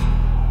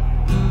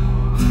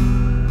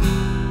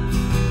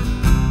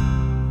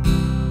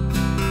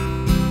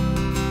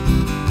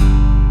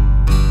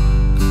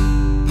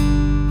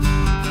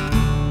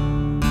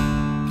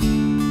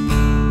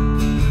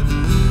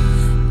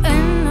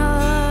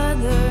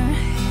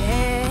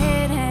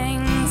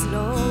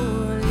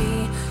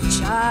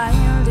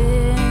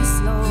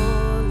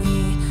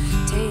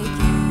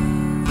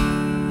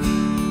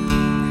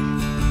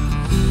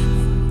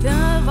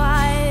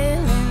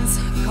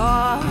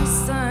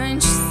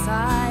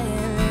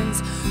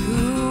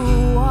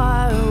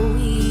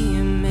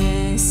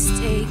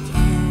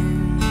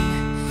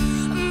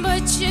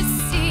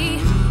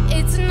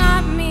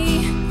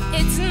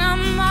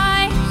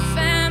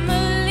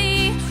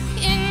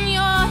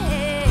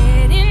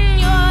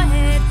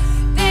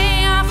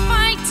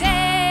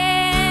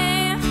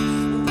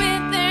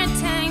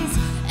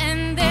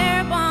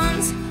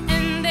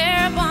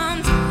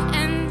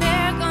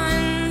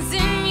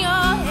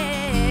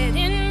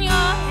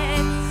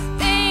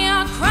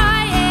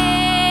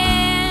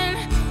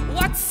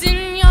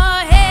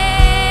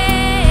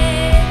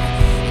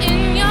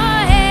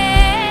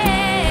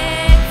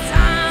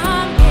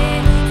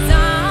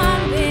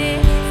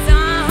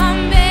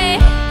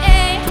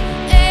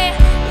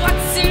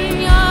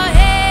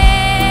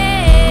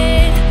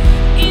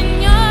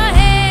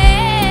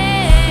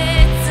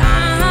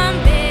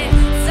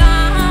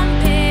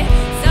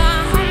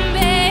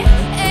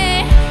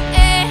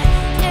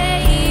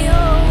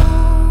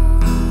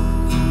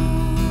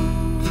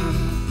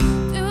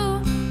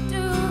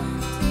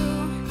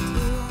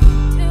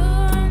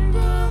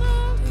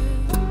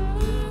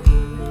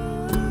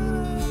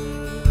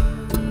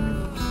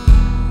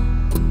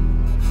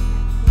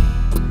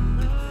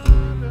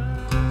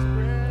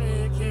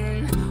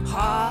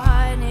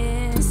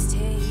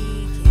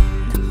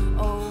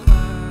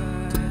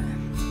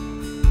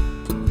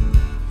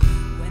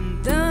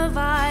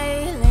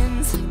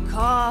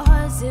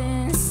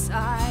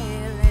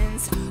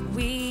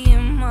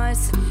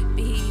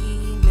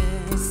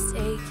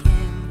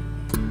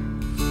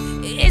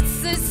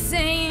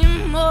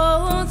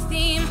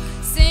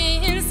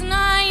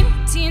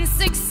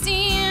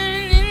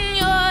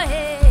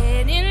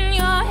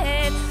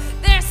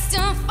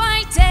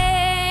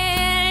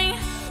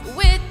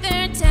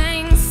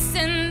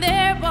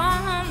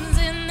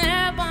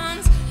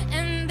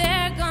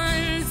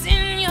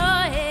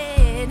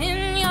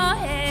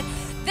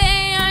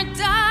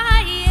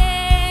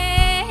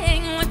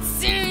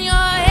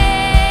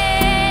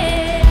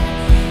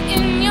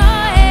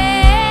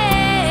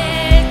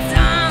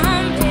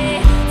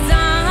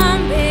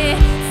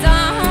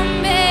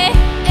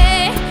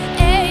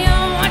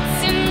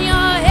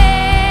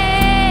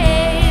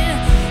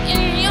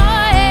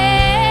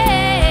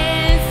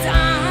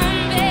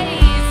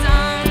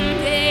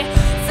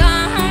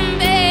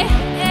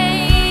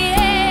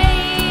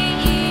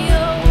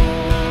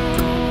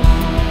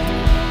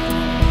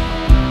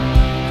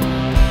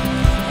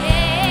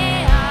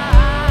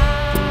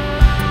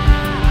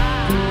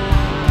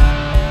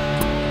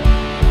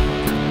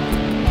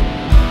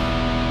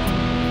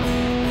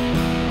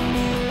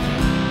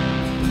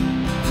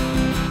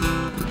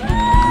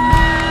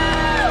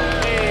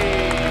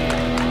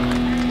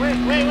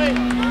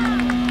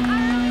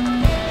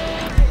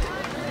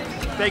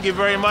 Thank you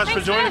very much for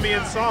joining me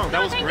in song.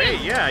 That was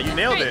great. Yeah, you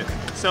nailed it.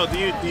 So do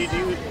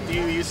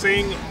you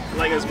sing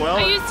like as well?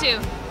 I used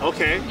to.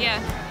 Okay. Yeah.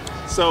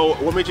 So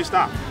what made you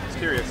stop? Just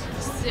curious.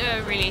 Just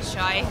really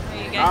shy.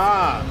 You guys.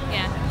 Ah.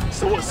 Yeah.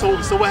 So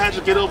what had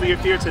you get over your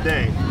fear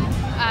today?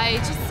 I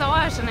just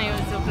saw it and I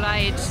was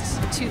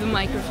obliged to the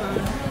microphone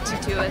to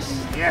do it.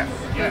 Yeah.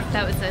 Yeah.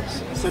 That was it.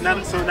 So now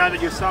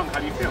that you've sung, how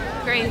do you feel?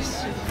 Great.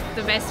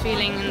 The best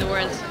feeling in the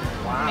world.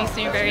 Wow. Makes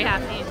me very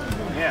happy.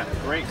 Yeah,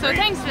 great. So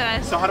thanks for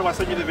that. So how do I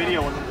send you the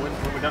video when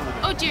we're done with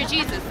it? Oh dear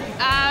Jesus.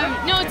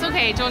 No, it's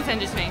okay. Don't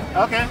send it to me.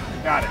 Okay,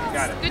 got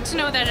it. Good to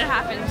know that it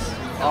happened. So,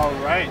 all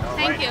right.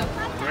 Thank you.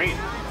 Great.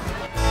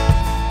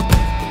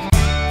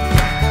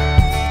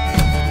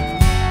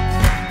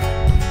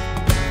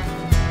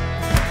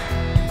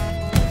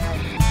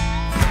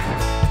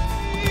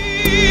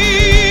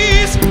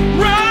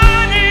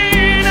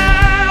 Running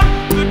out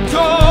the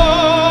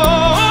door.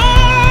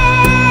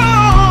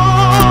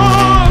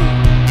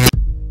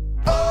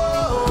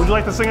 Would you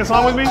like to sing a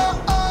song with me?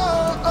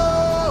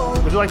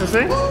 Would you like to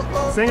sing?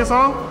 Sing a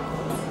song?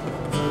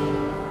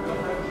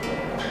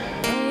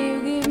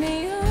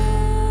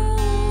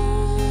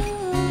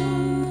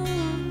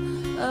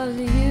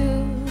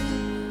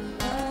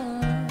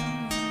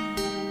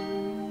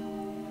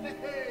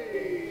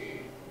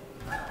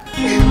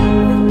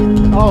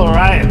 All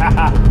right.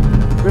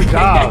 Good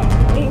job.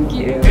 Thank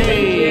you.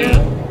 Hey. Thank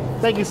you.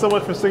 Thank you so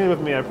much for singing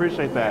with me. I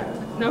appreciate that.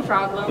 No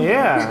problem.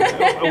 Yeah.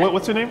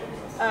 What's your name?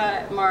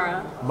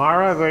 Mara.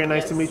 Mara. Very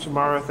nice to meet you,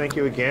 Mara. Thank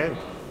you again.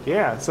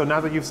 Yeah, so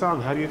now that you've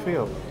sung, how do you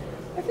feel?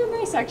 I feel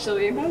nice,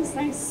 actually. That was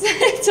nice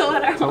to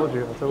let out. I told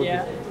you.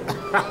 Yeah.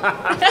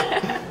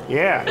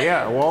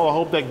 Yeah. Well, I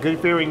hope that good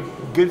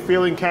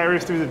feeling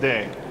carries through the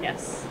day.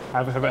 Yes.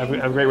 Have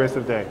a great rest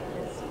of the day.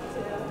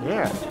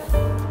 Yeah.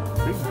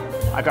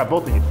 I got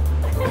both of you.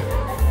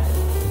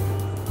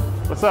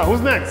 What's up?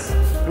 Who's next?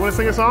 You want to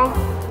sing a song?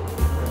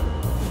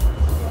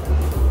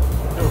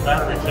 Do a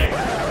battery change.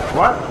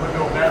 What? We'll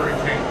do a battery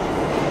change.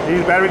 You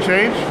need a battery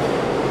change?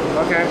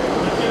 Okay.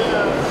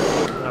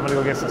 I'm gonna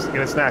go get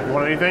a snack. You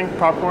want anything?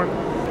 Popcorn?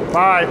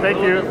 Bye, thank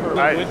you. All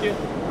right. With you?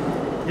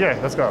 Yeah,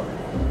 let's go.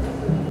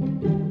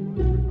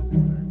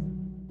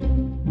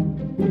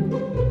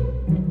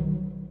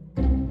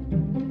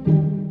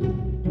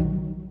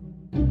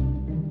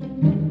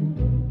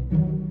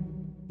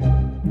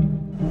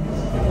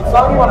 What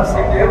song you want to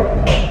sing, dude?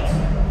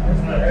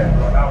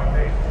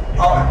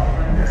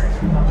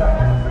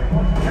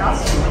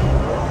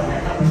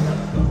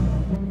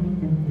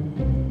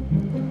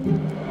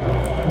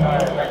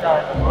 That guy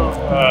in the blue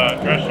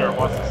dress shirt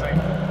wants to sing.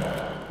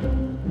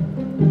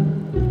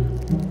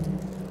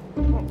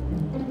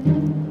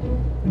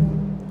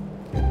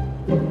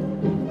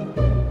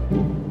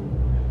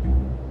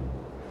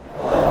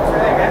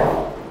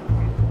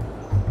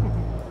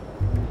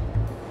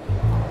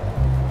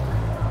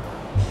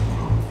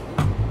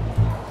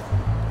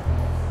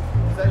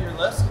 Is that your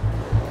list?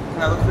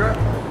 Can I look through it?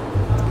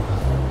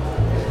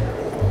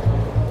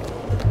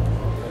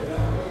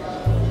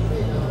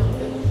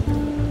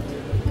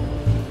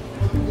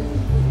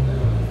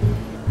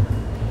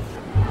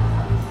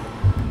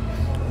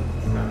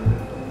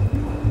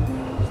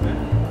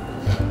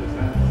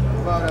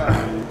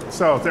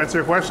 So, to answer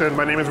your question,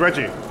 my name is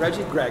Reggie.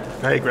 Reggie, Greg.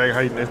 Hey, Greg.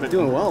 How you doing?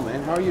 Doing well,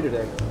 man. How are you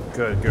today?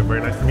 Good.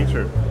 Very nice to meet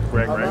you.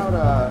 Greg, How right?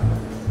 about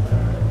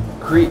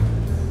Creep?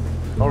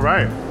 All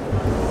right.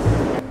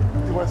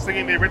 You want to sing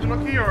in the original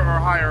key or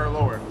higher or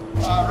lower?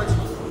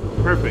 Original.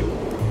 Perfect.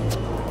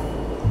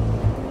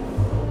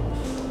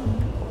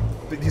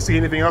 Did you see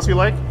anything else you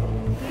like?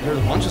 There's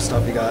a bunch of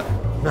stuff you got.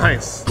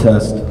 Nice.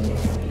 Test.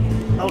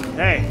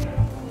 Okay.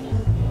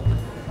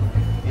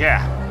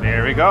 Yeah,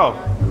 there we go.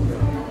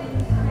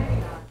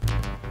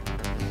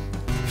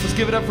 Let's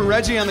give it up for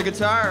Reggie on the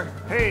guitar.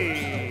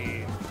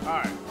 Hey. All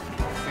right.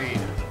 Let's see.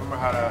 Remember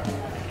how to.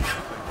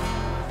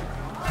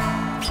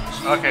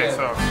 Okay,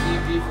 so. G,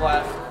 B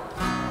flat,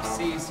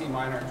 C, C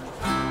minor.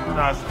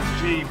 No, it's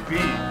G, B.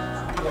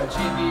 Yeah, G,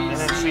 B, And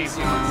then C, C. C.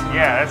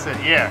 Yeah, that's it.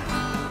 Yeah.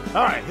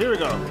 All right, here we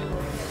go.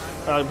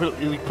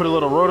 You put a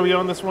little rotary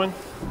on this one.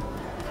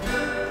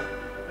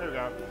 There we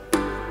go.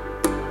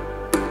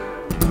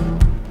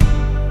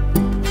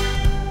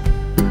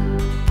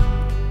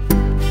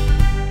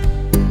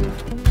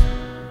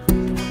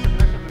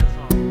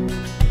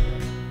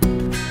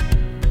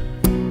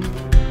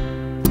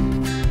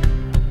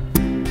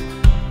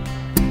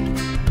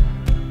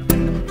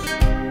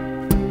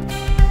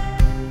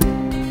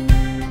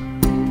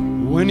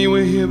 When you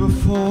were here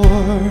before,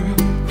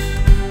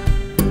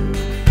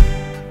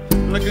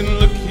 I can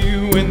look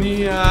you in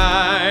the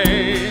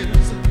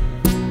eyes.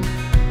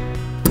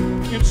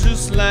 You're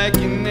just like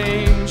an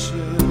angel.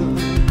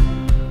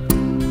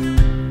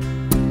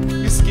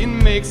 Your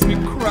skin makes me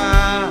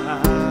cry.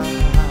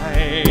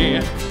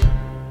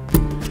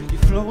 You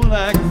flow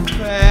like a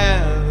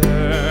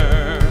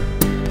feather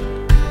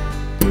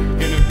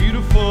in a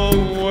beautiful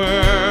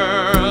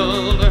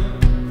world.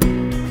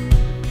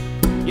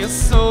 You're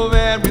so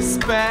very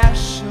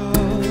special.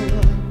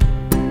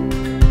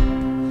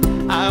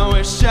 I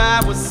wish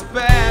I was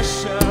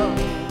special,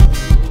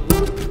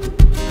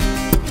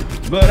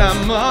 but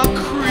I'm a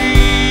creep,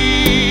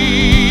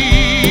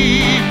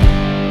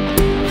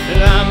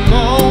 and I'm a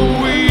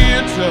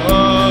weirdo.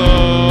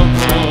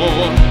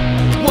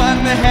 What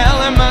the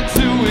hell am I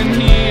doing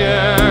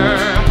here?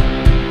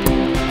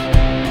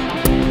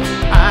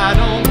 I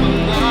don't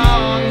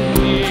belong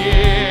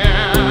here.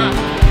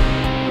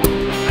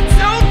 I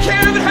don't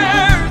care if it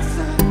hurts.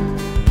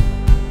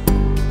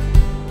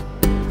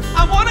 I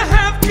wanna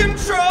have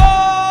control.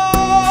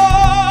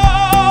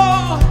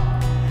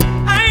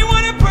 I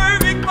want a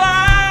perfect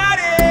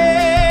body.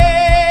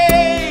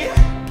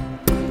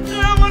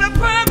 I want a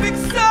perfect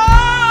soul.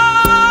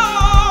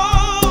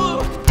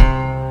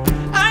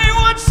 I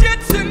want you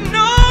to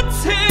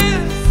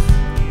notice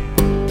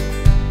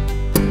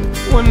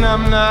when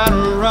I'm not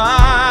around.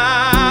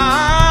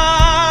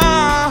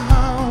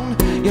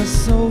 You're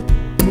so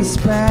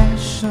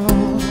special.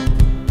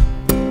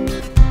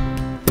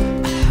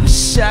 I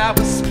wish I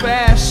was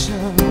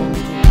special,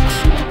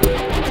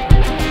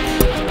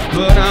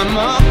 but I'm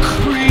a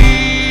creep,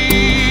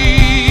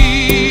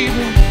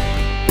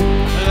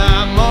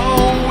 I'm a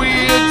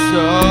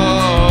weirdo.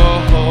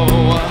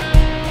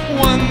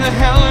 What the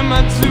hell am I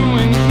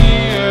doing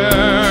here?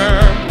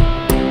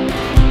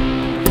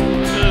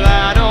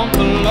 I don't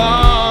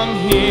belong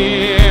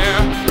here.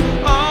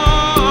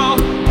 Oh,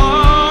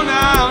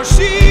 now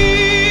she's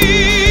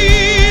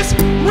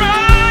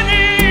right.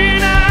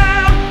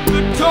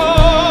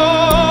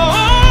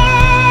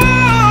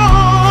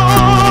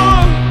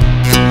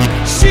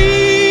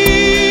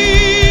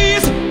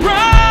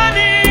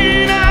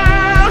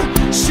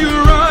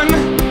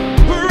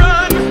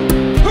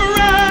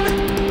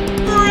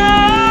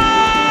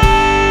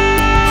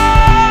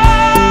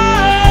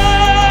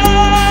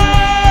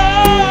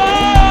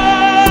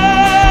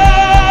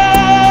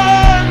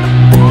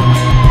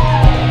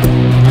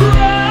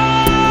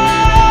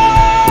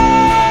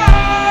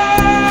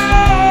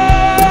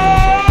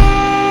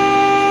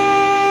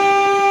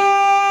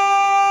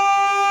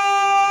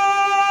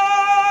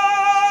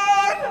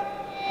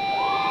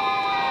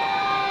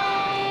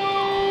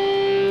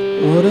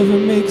 Whatever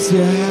makes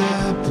you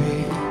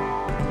happy,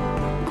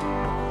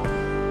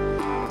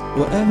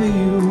 whatever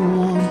you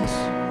want.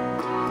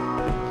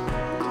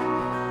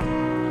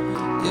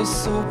 You're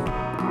so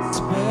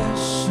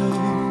special.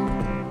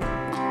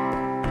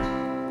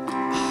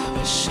 I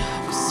wish I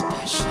was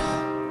special,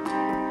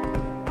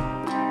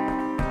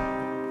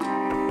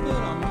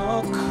 but I'm a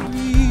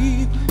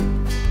creep.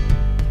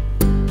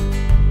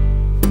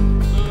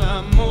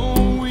 I'm a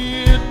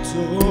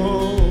weirdo.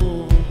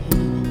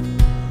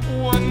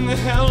 What the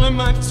hell am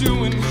I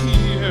doing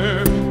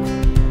here?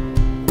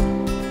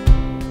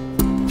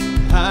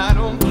 I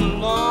don't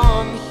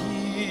belong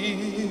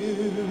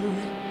here.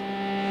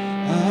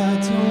 I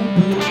don't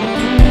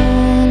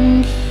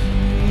belong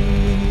here.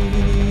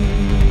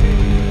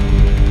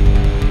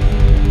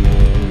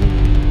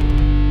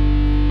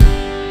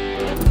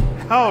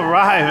 All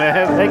right,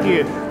 man. Thank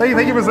you.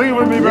 Thank you for singing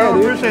with me, bro. Yeah,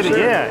 dude, Appreciate it.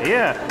 sure.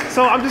 Yeah.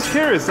 So I'm just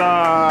curious.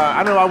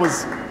 I know I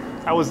was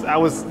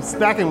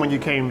snacking when you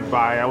came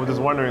by. I was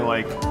just wondering,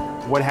 like,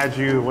 what had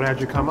you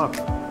come up?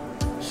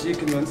 She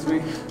convinced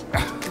me.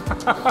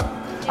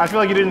 I feel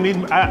like you didn't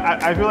need.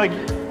 I feel like.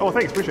 Oh,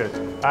 thanks. Appreciate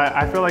it.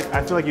 I feel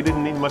like you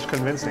didn't need much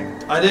convincing.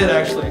 I did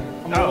actually.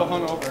 I'm a little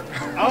hungover.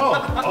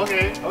 Oh,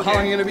 okay. How long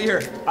are you gonna be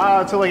here?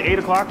 Till like 8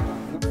 o'clock.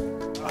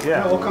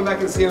 Yeah. We'll come back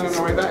and see you on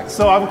our way back.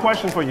 So I have a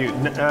question for you.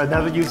 Now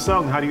that you've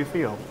sung, how do you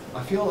feel?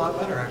 I feel a lot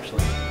better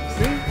actually.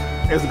 See?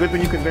 It's a good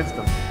thing you convinced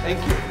them. Thank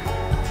you.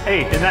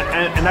 Hey,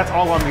 and that's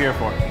all I'm here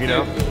for. You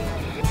know.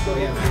 Oh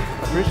yeah,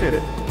 man. Appreciate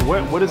it.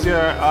 What is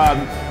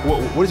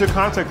your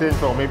contact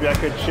info? Maybe I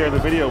could share the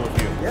video with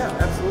you. Yeah,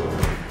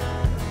 absolutely.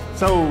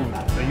 So,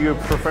 are you a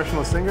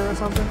professional singer or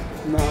something?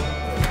 No.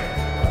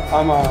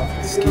 I'm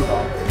a ski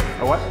bum.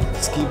 A what?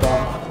 Ski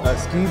bum. A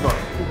ski bum.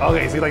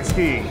 Okay, so you like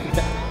skiing.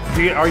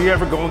 Are you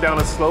ever going down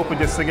a slope and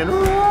just singing? Oh,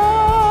 dude,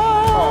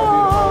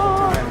 all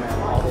the time, man.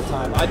 All the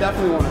time. I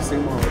definitely want to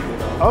sing more with you,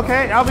 though.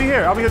 Okay, I'll be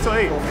here. I'll be here till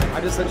 8. I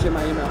just sent you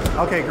my email.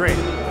 Okay, great.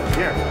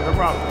 Yeah, no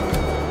problem.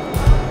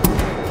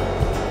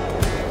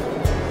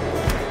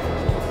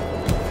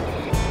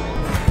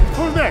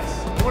 Who's next?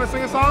 You want to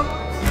sing a song?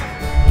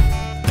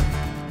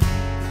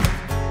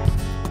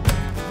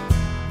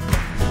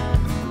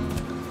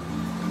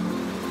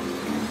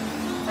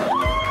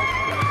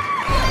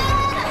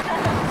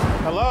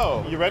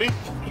 Hello, you ready?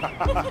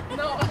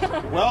 No.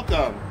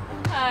 Welcome.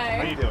 Hi.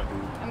 How you doing?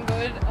 I'm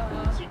good.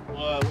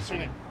 What's your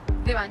name?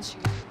 Devanshi.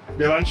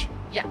 Devanshi?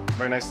 Yeah.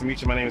 Very nice to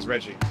meet you. My name is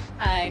Reggie.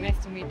 Hi, nice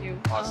to meet you.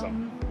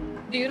 Awesome.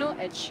 Do you know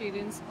Ed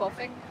Sheeran's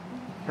Perfect?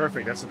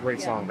 Perfect. That's a great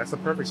Yeah. song. That's the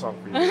perfect song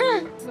for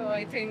you. So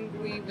I think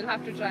we will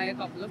have to try a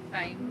couple of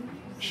times.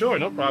 Sure,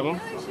 no problem.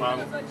 No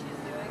problem.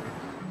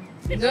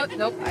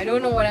 Nope, I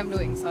don't know what I'm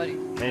doing, sorry.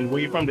 And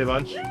where you from,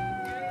 Devanshi?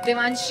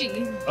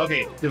 Devanshi.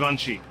 Okay,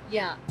 Devanshi.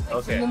 Yeah. It's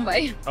Okay.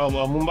 Mumbai. Oh,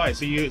 well, Mumbai.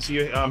 So you're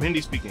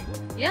Hindi speaking.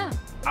 Yeah.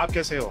 आप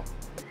कैसे हो?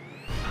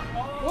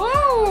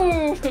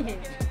 Whoa!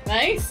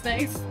 Nice.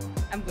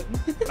 I'm good.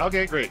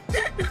 Okay, great.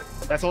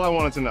 That's all I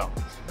wanted to know.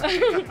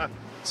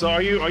 So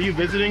are you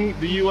visiting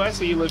the U.S.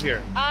 or you live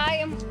here? I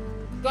am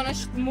gonna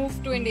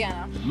move to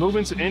Indiana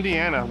Moving to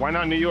Indiana. Why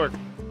not New York?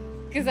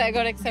 because I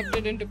got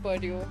accepted into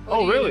Purdue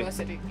Oh, really?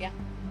 University. Yeah.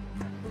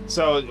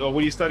 So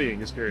what are you studying?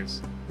 Just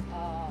curious.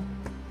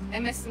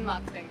 MS in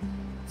marketing.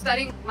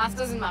 Studying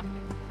masters in marketing,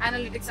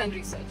 analytics and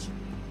research.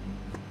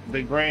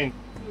 Big brain.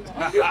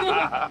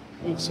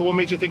 So what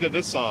made you think of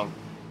this song?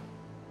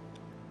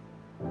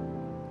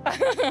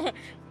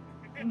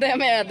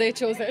 They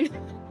chosen.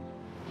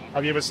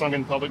 Have you ever sung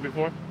in public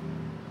before?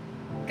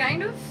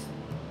 Kind of.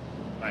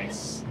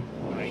 Nice.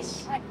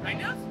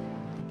 Kind of.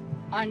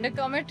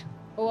 Undercome it,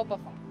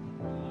 overperform.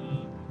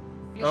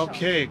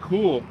 Okay,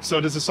 cool.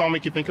 So does the song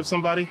make you think of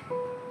somebody?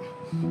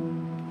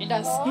 It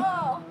does.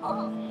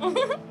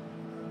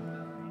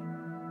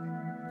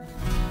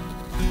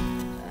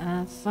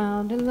 I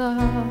found a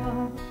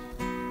love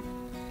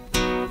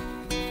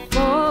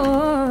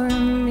for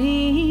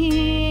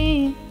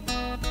me.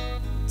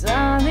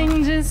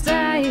 Darling, just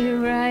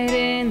dive right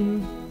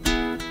in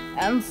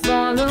and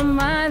follow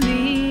my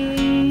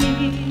lead.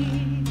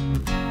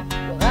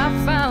 Well, I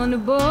found a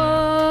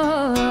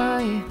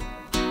boy,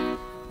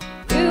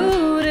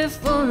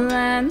 beautiful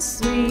and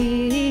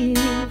sweet,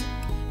 and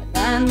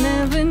I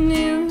never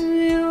knew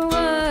you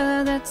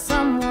were that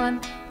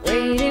someone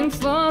waiting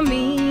for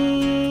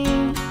me.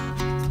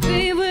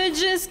 We were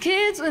just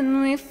kids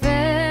when we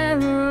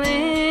fell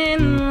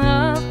in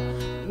love,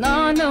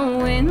 not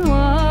knowing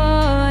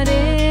what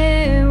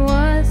it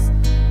was.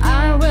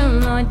 I will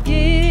not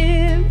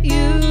give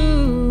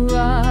you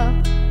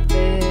up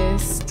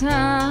this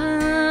time.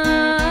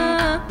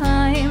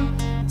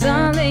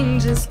 Darling,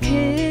 just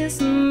kiss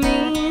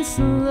me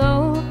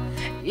slow.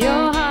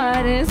 Your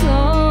heart is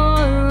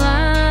all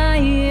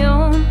I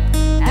own,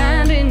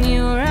 and in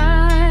your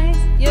eyes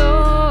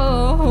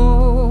you're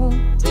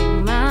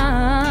holding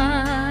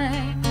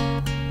mine.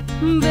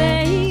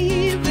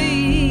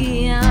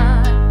 Baby,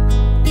 I'm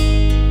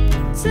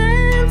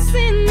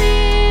dancing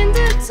in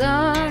the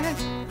dark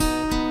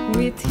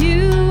with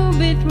you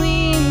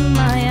between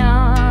my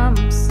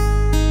arms,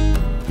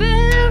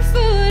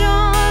 barefoot on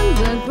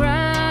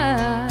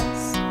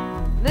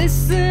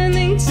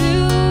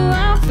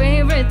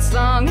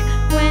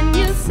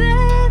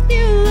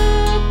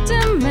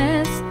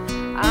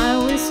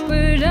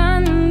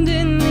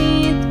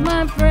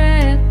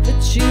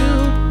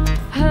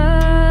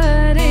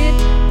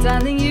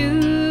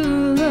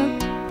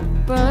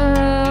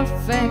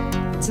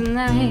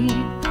tonight.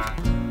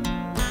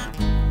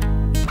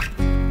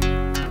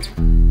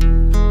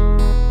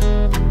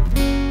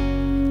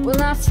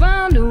 Well, I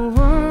found a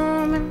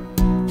woman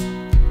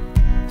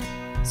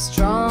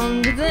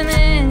stronger than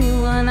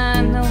anyone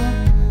I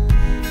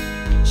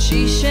know.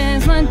 She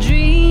shares my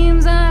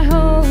dreams. I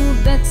hope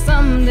that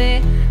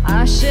someday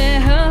I'll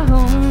share her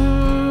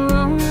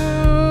home.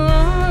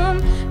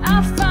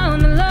 I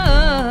found a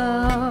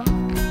love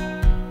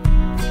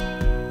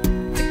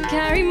to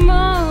carry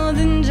more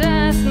than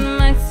just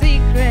my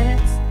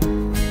secrets,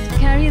 to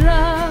carry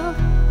love,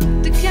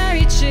 to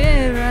carry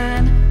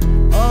children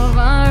of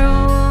our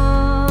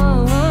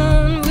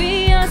own.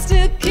 We are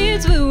still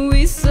kids, but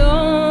we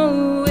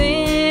so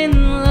in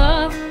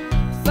love,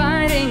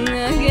 fighting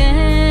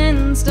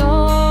against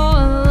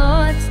all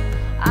odds.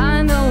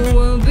 I know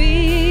we'll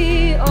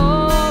be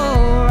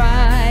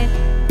alright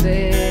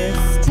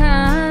this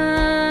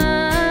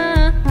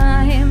time.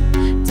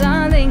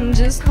 Darling,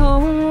 just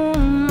hold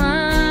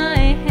my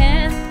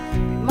hand.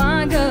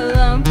 My girl,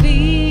 I'll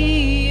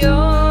be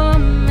your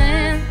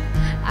man.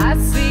 I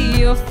see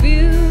your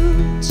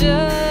future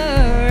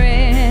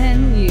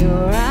in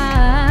your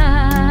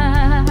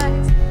eyes.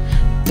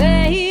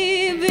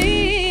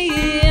 Baby,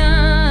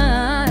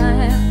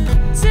 I'm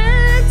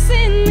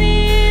dancing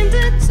in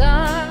the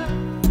dark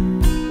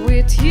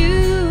with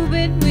you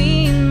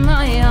between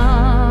my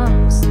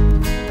arms,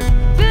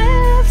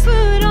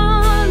 barefoot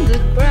on the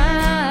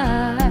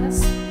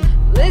grass,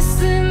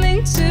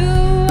 listening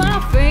to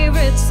our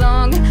favorite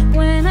song.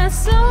 When I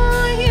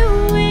saw you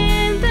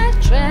in that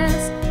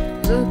dress,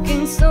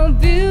 looking so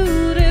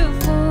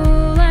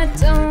beautiful, I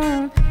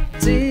don't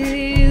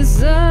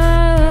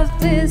deserve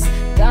this.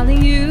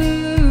 Darling, you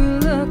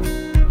look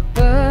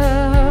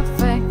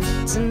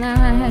perfect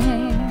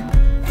tonight.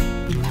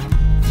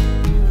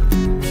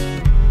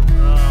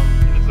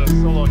 There's a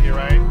solo here,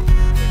 right?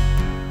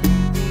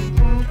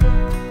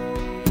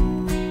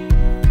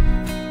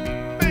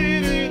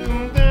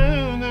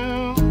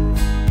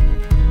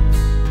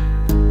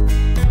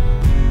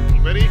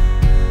 You ready?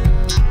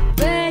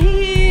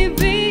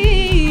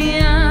 Baby,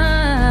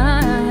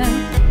 I'm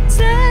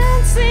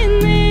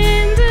dancing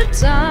in the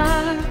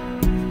dark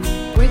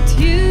with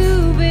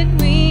you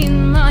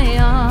between my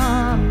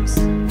arms,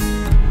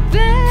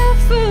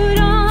 barefoot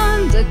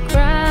on the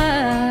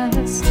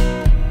grass,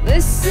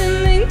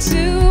 listening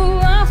to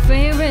our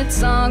favorite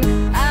song.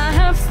 I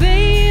have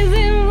faith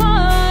in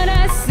what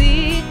I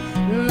see.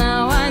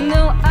 Now I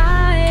know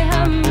I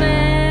have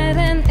met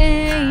an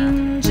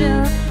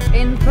angel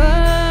in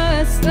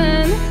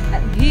person,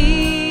 and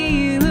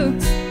he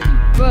looks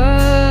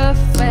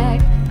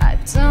perfect. I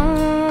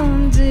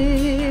don't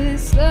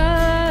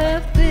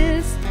deserve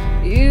this.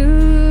 You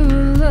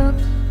look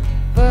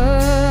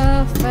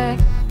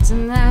perfect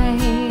tonight.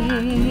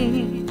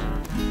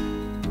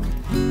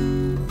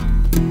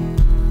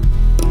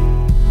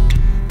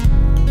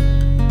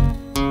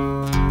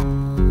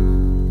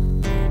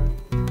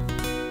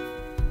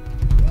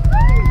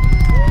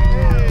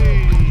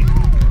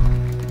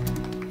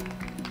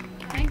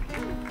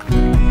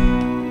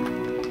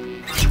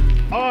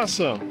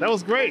 Awesome. That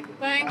was great.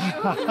 Thank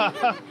you.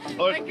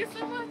 Or, Thank you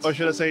so much. or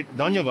should I say,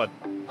 Dhanyavad?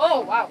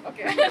 Oh, wow.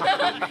 Okay.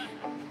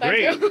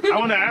 Great. you. I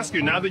want to ask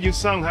you, now that you've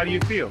sung, how do you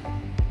feel?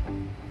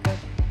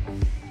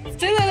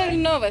 Still a little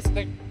nervous,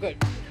 but good.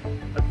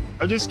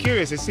 I'm just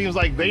curious. It seems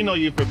like they know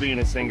you for being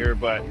a singer,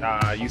 but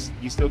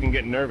you still can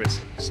get nervous.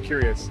 Just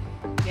curious.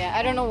 Yeah,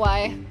 I don't know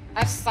why.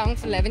 I've sung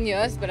for 11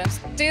 years, but I'm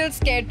still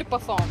scared to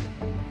perform.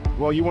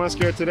 Well, you weren't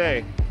scared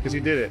today because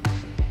you did it.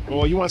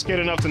 Well, you weren't scared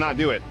enough to not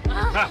do it.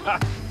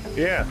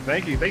 Yeah,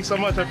 thank you. Thanks so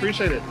much. I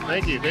appreciate it.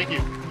 Thank you. Thank you.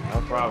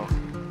 No problem.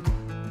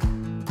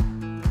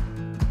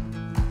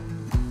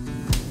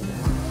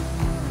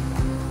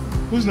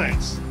 Who's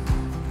next?